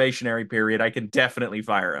union probationary period. I can definitely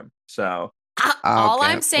fire him. So all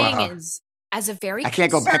I'm saying is, as a very I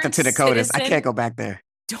can't go back to Dakotas. Citizen, I can't go back there.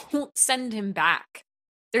 Don't send him back.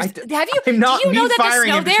 Do you know that the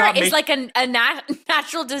snow there is like a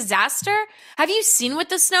natural disaster? Have you seen what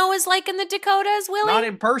the snow is like in the Dakotas, Willie? Not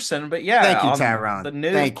in person, but yeah. Thank you, Tyrone. The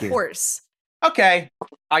news. Thank you. Of course. Okay,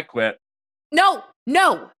 I quit. No.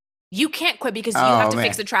 You can't quit because you have to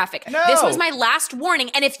fix the traffic. No. This was my last warning,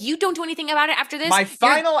 and if you don't do anything about it after this, my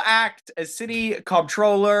final act as city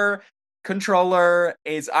controller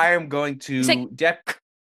is I am going to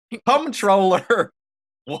comptroller,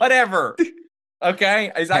 whatever.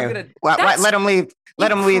 Okay, I'm gonna let him leave.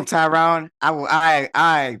 Let him leave, Tyrone.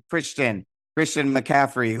 I Christian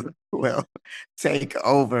McCaffrey will take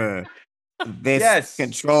over this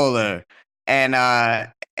controller, and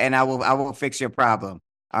I will fix your problem.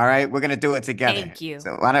 All right, we're gonna do it together. Thank you.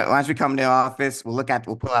 So why don't we come to the office? We'll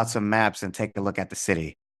pull out some maps and take a look at the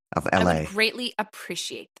city of LA. I would greatly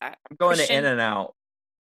appreciate that. I'm going to In and Out.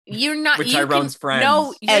 You're not with Tyrone's friends.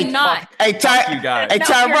 No, you're not. Hey, you guys.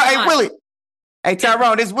 Tyrone. Hey, Willie. Hey,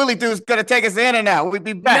 Tyrone, this Willie dude's gonna take us in and out. We'll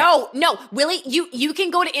be back. No, Willie, you can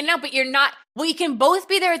go to In-N-Out, but you're not. Well, you can both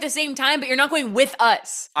be there at the same time, but you're not going with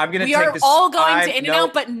us. We are all going to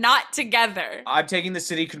In-N-Out, but not together. I'm taking the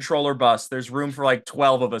city controller bus. There's room for like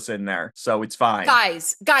 12 of us in there, so it's fine.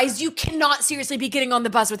 Guys, you cannot seriously be getting on the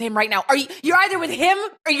bus with him right now. You're either with him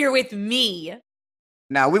or you're with me.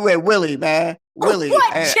 No, we with Willie, man. Willie.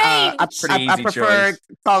 What changed? I prefer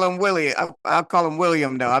call him Willie. I'll call him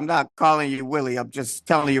William, though. I'm not calling you Willie. I'm just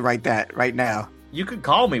telling you right now. You could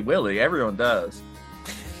call me Willie. Everyone does.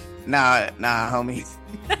 Nah, homie.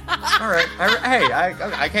 All right.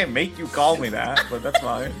 I can't make you call me that, but that's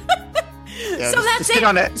fine. Yeah, so that's it.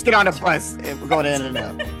 Just get on the bus. We're going to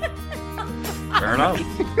In-N-Out. Fair enough.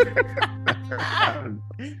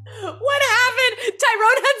 What happened?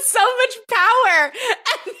 Tyrone had so much power,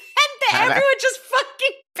 and everyone just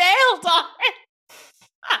fucking bailed on it.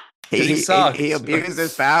 He abused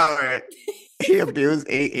his power. He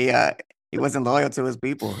wasn't loyal to his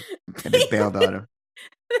people, and they bailed on him.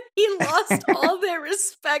 He lost all their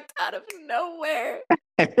respect out of nowhere.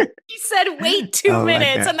 He said, wait 2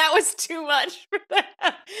 minutes, and that was too much for them.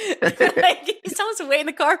 He's telling us to wait in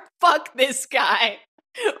the car. Fuck this guy.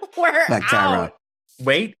 We're out.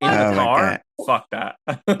 Wait in the car? Fuck that.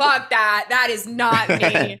 Fuck that. That is not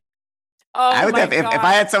me. I would if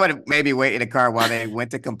I had someone to maybe wait in the car while they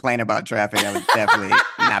went to complain about traffic, I would definitely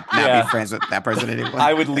not be friends with that person anymore.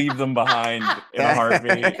 I would leave them behind in a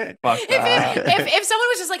heartbeat. Fuck that. If someone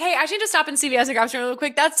was just like, hey, I should just stop in CVS and grab something real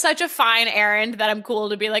quick, that's such a fine errand that I'm cool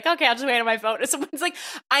to be like, okay, I'll just wait on my phone. If someone's like,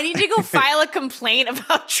 I need to go file a complaint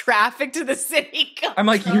about traffic to the city. I'm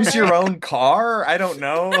like, use your own car? I don't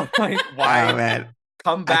know. Like, why? Oh, man.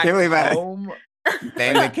 Come back home?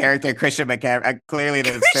 Name the character Christian McCaffrey. Clearly,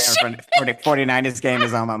 the 49ers game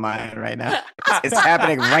is on my mind right now. It's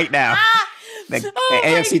happening right now. The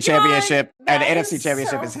AFC Championship and the NFC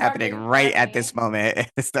Championship is happening right at this moment.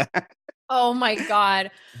 Oh my God.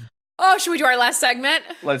 Oh, should we do our last segment?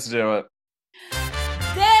 Let's do it.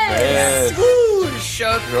 This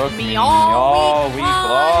shook me all week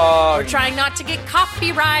long. We're trying not to get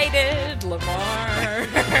copyrighted, Lamar.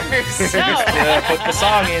 Put the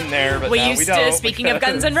song in there, but we used to. Speaking of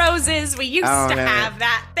Guns N' Roses, we used to have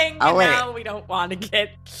that thing, and now we don't want to get.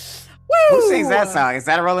 Woo! Who sings that song? Is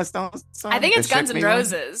that a Rolling Stones song? I think it's Guns N'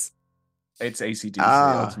 Roses. It's AC/DC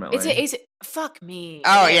ultimately. It's AC. Fuck me.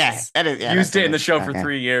 Oh yeah, that is. Yeah, used it in the show for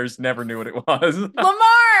 3 years. Never knew what it was.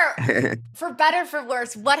 Lamar, for better for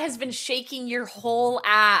worse, what has been shaking your whole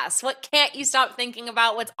ass? What can't you stop thinking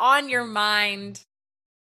about? What's on your mind?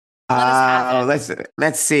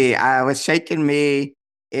 Let's see. What's shaking me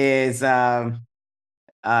is dang,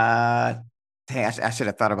 I should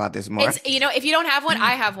have thought about this more. It's, if you don't have one,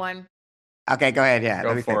 I have one. Okay, go ahead. Yeah,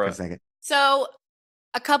 let me think for a second. So,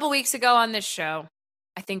 a couple weeks ago on this show,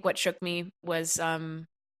 I think what shook me was at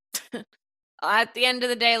the end of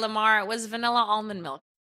the day, Lamar, it was vanilla almond milk.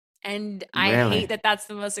 And I hate that that's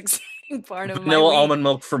the most exciting part of my week. Vanilla almond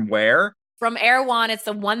milk from where? From Erewhon. It's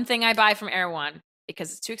the one thing I buy from Erewhon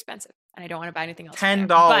because it's too expensive and I don't want to buy anything else.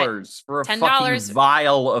 $10 for a fucking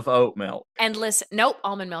vial of oat milk. And listen, nope,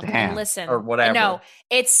 almond milk. Damn. And listen. Or whatever. No,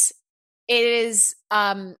 it is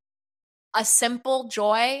a simple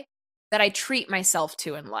joy that I treat myself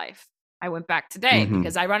to in life. I went back today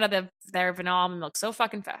because I run out of their vanilla almond milk so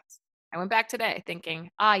fucking fast. I went back today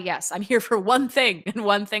thinking, yes, I'm here for one thing and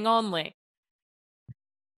one thing only.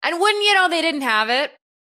 And wouldn't you know, they didn't have it.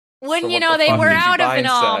 Wouldn't you know, they were out of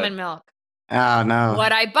vanilla almond milk. Oh, no.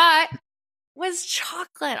 What I bought was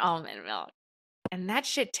chocolate almond milk. And that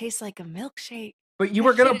shit tastes like a milkshake. But you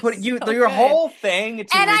were going to put your whole thing. And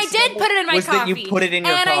I did put it in my coffee. That you put it in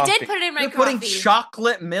your coffee. And I did put it in my You're coffee. You're putting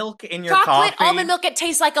chocolate milk in your coffee. Chocolate almond milk, it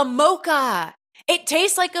tastes like a mocha. It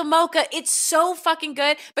tastes like a mocha. It's so fucking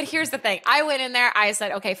good. But here's the thing. I went in there. I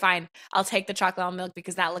said, okay, fine. I'll take the chocolate almond milk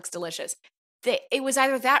because that looks delicious. It was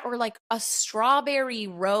either that or like a strawberry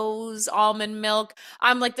rose almond milk.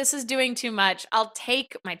 I'm like, this is doing too much. I'll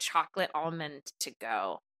take my chocolate almond to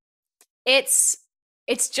go. It's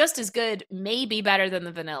just as good, maybe better than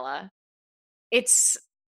the vanilla.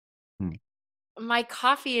 My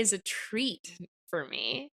coffee is a treat for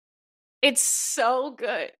me. It's so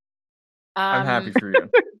good. I'm happy for you.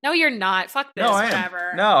 No, you're not. Fuck this. No, I am.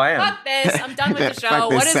 Whatever. No, I am. Fuck this. I'm done with the show.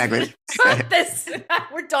 Fuck this.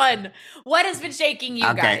 We're done. What has been shaking you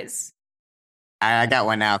guys? I got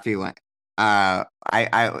one now if you want. I've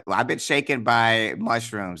been shaken by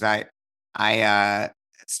mushrooms. I've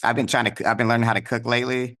been learning how to cook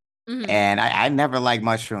lately. And I never liked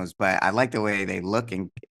mushrooms, but I like the way they look, and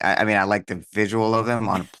I like the visual of them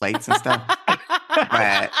on plates and stuff.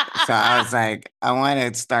 But so I was like, I want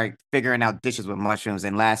to start figuring out dishes with mushrooms.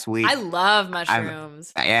 And last week, I love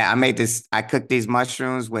mushrooms. I made this. I cooked these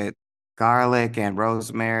mushrooms with garlic and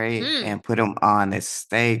rosemary and put them on this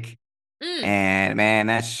steak. And man,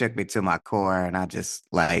 that shook me to my core. And I just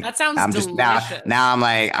like, that sounds I'm delicious. just now I'm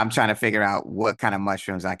like, I'm trying to figure out what kind of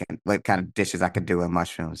mushrooms what kind of dishes I could do with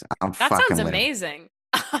mushrooms. That sounds amazing.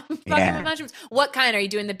 I'm fucking with mushrooms. What kind? Are you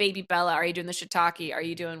doing the baby Bella? Are you doing the shiitake? Are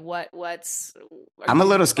you doing I'm a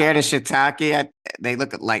little scared of shiitake. They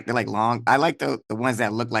look like they're like long. I like the ones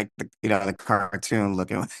that look like the cartoon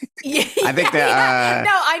looking. Yeah, I think no,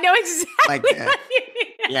 I know exactly.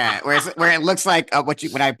 Like, where it looks like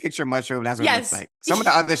when I picture mushroom, that's what it looks like. Some of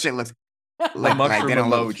the other shit looks like they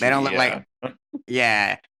don't look like.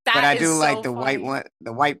 Yeah. But I do like the white one,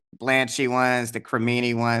 the white blanchy ones, the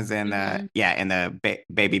cremini ones, and and the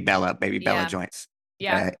baby Bella joints.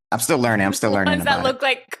 Yeah, I'm still learning. I'm still learning ones that look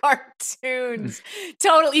like cartoons.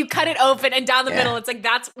 Totally, you cut it open and down the middle. It's like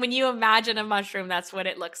that's when you imagine a mushroom. That's what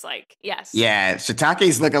it looks like. Yes. Yeah,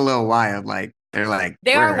 shiitakes look a little wild. Like they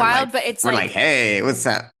are wild, but it's we're like, hey, what's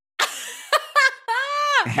up?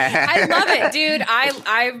 I love it, dude.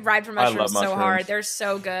 I ride for mushrooms so hard. They're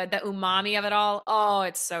so good. The umami of it all. Oh,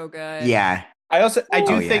 it's so good. Yeah. I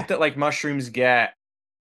do think that like mushrooms get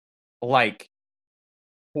like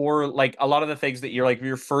for like a lot of the things that you're like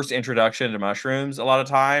your first introduction to mushrooms. A lot of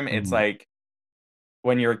time it's like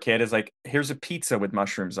when you're a kid is like, here's a pizza with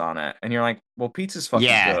mushrooms on it. And you're like, well, pizza's fucking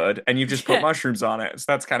good. And you just put mushrooms on it. So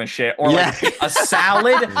that's kind of shit. Or like a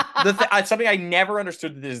salad. Something I never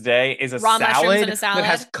understood to this day is a salad that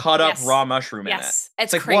has cut up raw mushroom in it.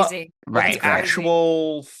 It's like, crazy. What the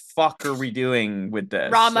actual fuck are we doing with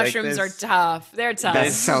this? Raw mushrooms are tough. They're tough.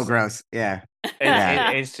 That's so gross. Yeah.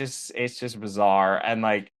 It's just bizarre. And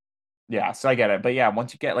like, yeah, so I get it. But yeah,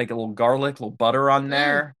 once you get like a little garlic, a little butter on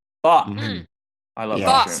there, fuck. I love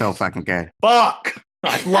mushrooms. So fucking good. Fuck!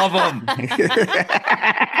 I love them. God,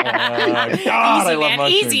 I love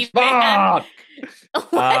mushrooms. Easy, man.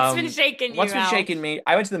 What's been shaking you? What's been shaking me?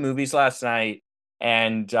 I went to the movies last night,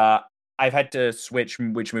 and I've had to switch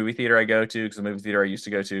which movie theater I go to because the movie theater I used to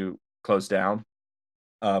go to closed down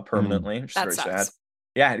permanently, which is very sad.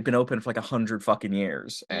 Yeah, it had been open for like 100 fucking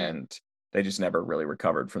years, and they just never really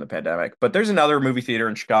recovered from the pandemic. But there's another movie theater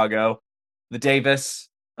in Chicago, the Davis.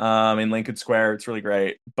 In Lincoln Square. It's really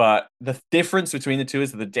great. But the difference between the two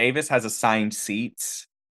is that the Davis has assigned seats.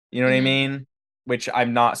 You know what I mean? Which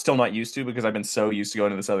I'm still not used to because I've been so used to going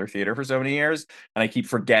to this other theater for so many years. And I keep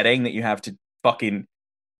forgetting that you have to fucking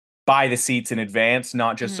buy the seats in advance,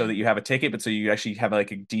 not just so that you have a ticket, but so you actually have like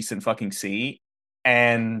a decent fucking seat.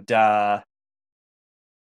 And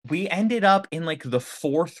we ended up in like the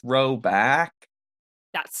 4th row back.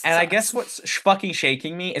 And I guess what's fucking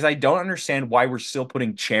shaking me is I don't understand why we're still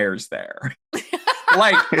putting chairs there.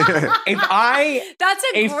 Like, That's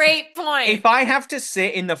a great point. If I have to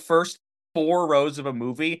sit in the first 4 rows of a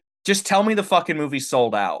movie, just tell me the fucking movie's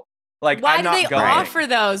sold out. Like, why I'm not do they going. offer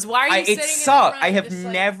those? Why are you sitting it sucked. I have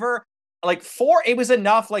never, like, 4, it was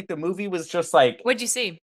enough. Like, the movie was just like. What'd you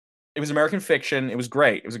see? It was American Fiction. It was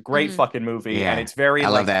great. It was a great fucking movie. Yeah. And it's very, I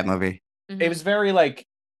love that movie. It was very, like,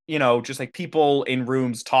 you know, just like people in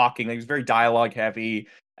rooms talking. Like, it was very dialogue heavy.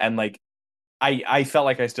 And like, I felt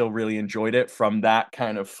like I still really enjoyed it from that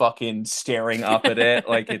kind of fucking staring up at it.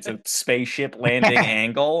 Like it's a spaceship landing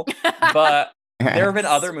angle. But there have been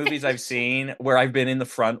other movies I've seen where I've been in the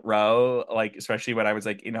front row, like, especially when I was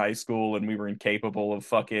like in high school and we were incapable of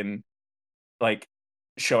fucking like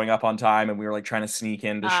showing up on time and we were like trying to sneak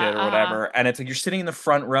into shit or whatever. And it's like, you're sitting in the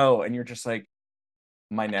front row and you're just like,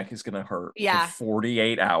 my neck is gonna hurt for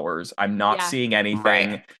 48 hours. I'm not seeing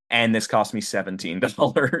anything, and this cost me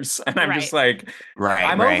 $17. And I'm just like,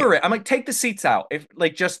 I'm over it. I'm like, take the seats out. If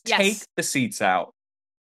like, just take the seats out.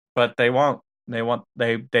 But they won't. I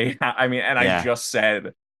mean, and I just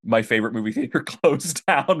said my favorite movie theater closed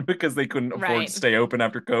down because they couldn't afford to stay open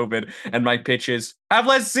after COVID. And my pitch is have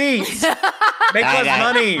less seats, make less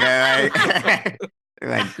money.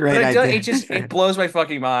 Like, great idea. It blows my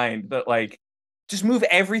fucking mind that like. Just move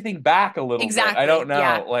everything back a little bit. I don't know.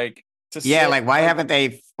 Yeah. Like, like why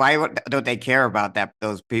don't they care about that?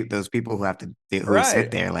 Those people who have to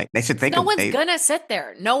sit there, like they should think. No one's gonna sit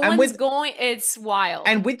there. No one's going. It's wild.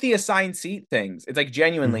 And with the assigned seat things, it's like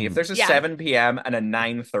genuinely, if there's a 7 p.m. and a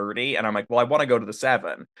 9:30, and I'm like, well, I want to go to the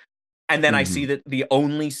 7. And then I see that the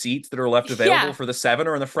only seats that are left available for the 7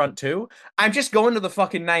 are in the front too. I'm just going to the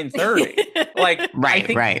fucking 9:30. Like, I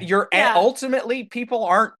think you're ultimately people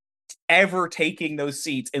aren't ever taking those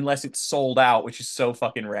seats unless it's sold out, which is so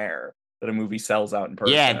fucking rare. that a movie sells out in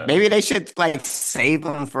person. Yeah, maybe they should like save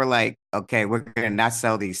them for like, okay, we're gonna not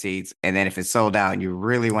sell these seats, and then if it's sold out and you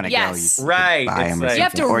really want to go, you right, buy them, you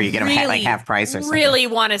have to or you get really, them like half price or something. Really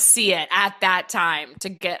want to see it at that time to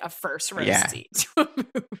get a first row seat to a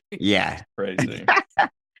movie. Yeah, crazy.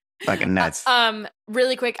 Fucking nuts.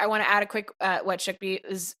 Really quick, I want to add a quick what shook me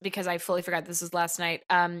is because I fully forgot this was last night.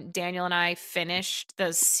 Daniel and I finished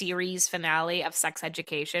the series finale of Sex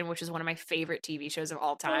Education, which is one of my favorite TV shows of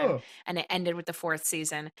all time, and it ended with the 4th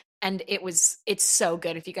season. And it's so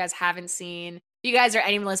good. If you guys you guys or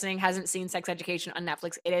anyone listening hasn't seen Sex Education on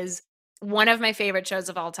Netflix, it is one of my favorite shows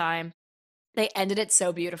of all time. They ended it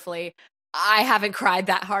so beautifully. I haven't cried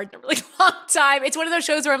that hard in a really long time. It's one of those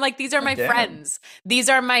shows where I'm like, these are my friends. These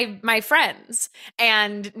are my friends.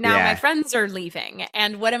 And now my friends are leaving.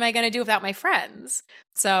 And what am I going to do without my friends?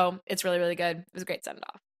 So it's really, really good. It was a great send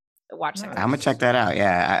off. Watch Sex. I'm gonna check that out.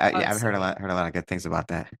 Yeah, I've heard a lot of good things about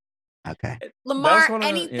that. Okay, Lamar,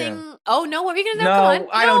 anything? Yeah. Oh no, what were you gonna say? No, come on.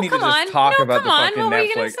 I don't need to just talk about the fucking what Netflix. Were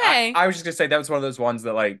you gonna say? I was just gonna say that was one of those ones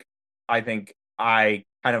that like I think I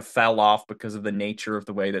kind of fell off because of the nature of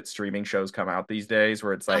the way that streaming shows come out these days,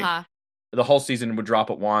 where it's like the whole season would drop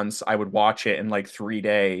at once. I would watch it in like 3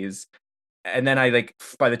 days. And then I like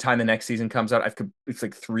by the time the next season comes out, it's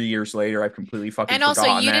like 3 years later. I've completely fucking and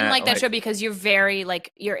also you didn't like that show because you're very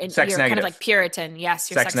like you're kind of like Puritan. Yes,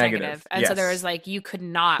 you're sex negative. And so there was like you could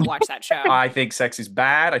not watch that show. I think sex is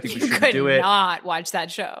bad. I think we shouldn't do it. You could not watch that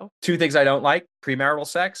show. 2 things I don't like: premarital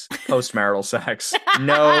sex, postmarital sex.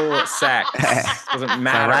 No sex. Doesn't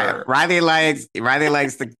matter. So Riley likes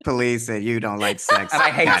the police, and you don't like sex. And I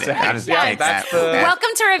hate sex. I'll just take that. Welcome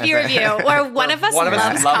to Review Review, where one of us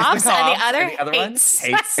loves cops and the other hates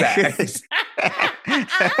sex.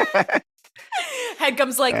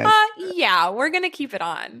 Headgum's like, yeah, we're gonna keep it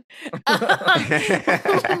on.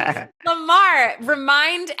 Lamar,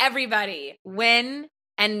 remind everybody when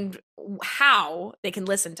and how they can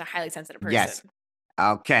listen to Highly Sensitive Person. Yes.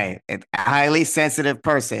 Okay. A Highly Sensitive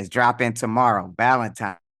Person is dropping tomorrow,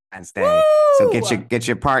 Valentine's Day. Woo! So get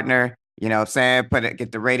your partner. You know what I'm saying?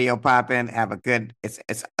 Get the radio popping, have a good, it's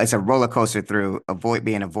a roller coaster through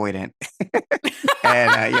being avoidant.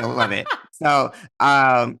 And you'll love it. So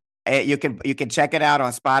you can check it out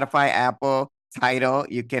on Spotify, Apple, Tidal.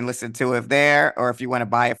 You can listen to it there. Or if you want to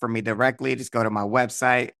buy it from me directly, just go to my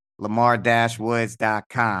website,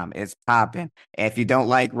 lamar-woods.com. It's popping. If you don't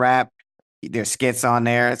like rap, there's skits on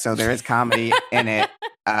there. So there is comedy in it.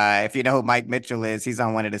 If you know who Mike Mitchell is, he's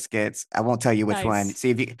on one of the skits. I won't tell you which one.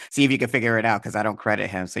 See if you can figure it out because I don't credit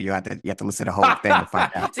him. So you have to listen to the whole thing to find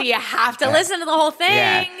out. So you have to listen to the whole thing.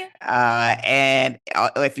 Yeah. And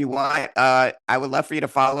if you want, I would love for you to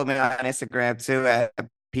follow me on Instagram too at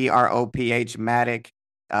PROPH Matic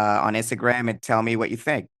on Instagram and tell me what you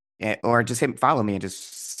think, or just follow me and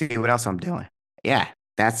just see what else I'm doing. Yeah,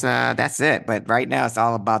 that's it. But right now it's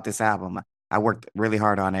all about this album. I worked really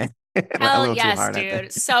hard on it. Hell yes,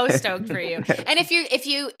 dude. So stoked for you. And if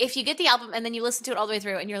you get the album and then you listen to it all the way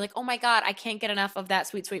through and you're like, oh my God, I can't get enough of that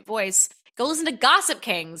sweet, sweet voice, go listen to Gossip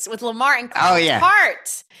Kings with Lamar and Carl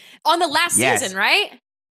Hart on the last season, right?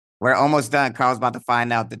 We're almost done. Carl's about to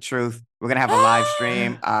find out the truth. We're gonna have a live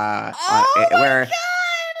stream.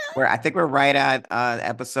 Where I think we're right at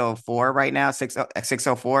episode 4 right now,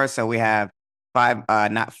 604. So we have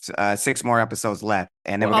 6 more episodes left,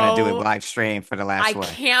 and then we're gonna do a live stream for the last one.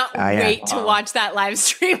 I can't wait to watch that live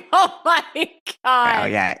stream. Oh my God! Oh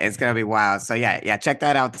yeah, it's gonna be wild. So yeah, check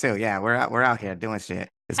that out too. Yeah, we're out here doing shit.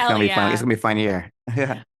 It's gonna be fun. It's gonna be a fun year.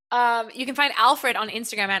 You can find Alfred on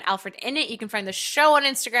Instagram at AlfredInit. You can find the show on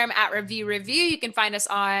Instagram at Review Review. You can find us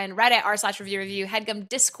on Reddit r/Review Review, Headgum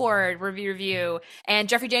Discord Review Review, and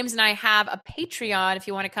Jeffrey James and I have a Patreon. If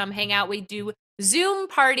you want to come hang out, we do Zoom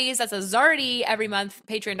parties. That's a Zardy every month.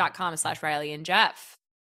 Patreon.com/Riley and Jeff.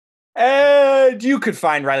 And you could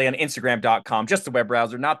find Riley on Instagram.com, just the web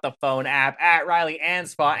browser, not the phone app, at Riley and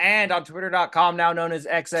Spot, and on Twitter.com, now known as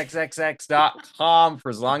XXXX.com, for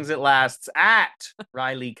as long as it lasts, at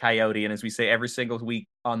Riley Coyote. And as we say every single week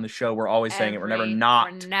on the show, we're always saying it. We're never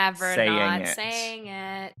not saying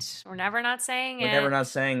it. We're never not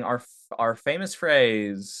saying our famous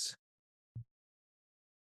phrase.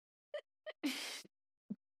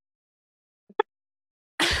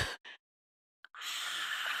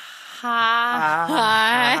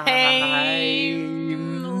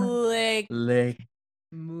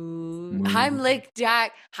 Heimlich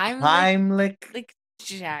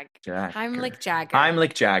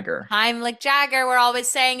Jagger. We're always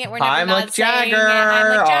saying it. We're never not saying it.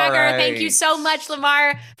 Heimlich Jagger. Right. Thank you so much,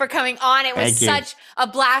 Lamar, for coming on. It was such a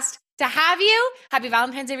blast to have you. Happy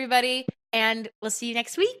Valentine's, everybody, and we'll see you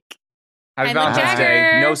next week. Happy Valentine's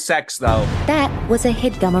Day. No sex, though. That was a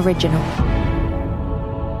HeadGum original.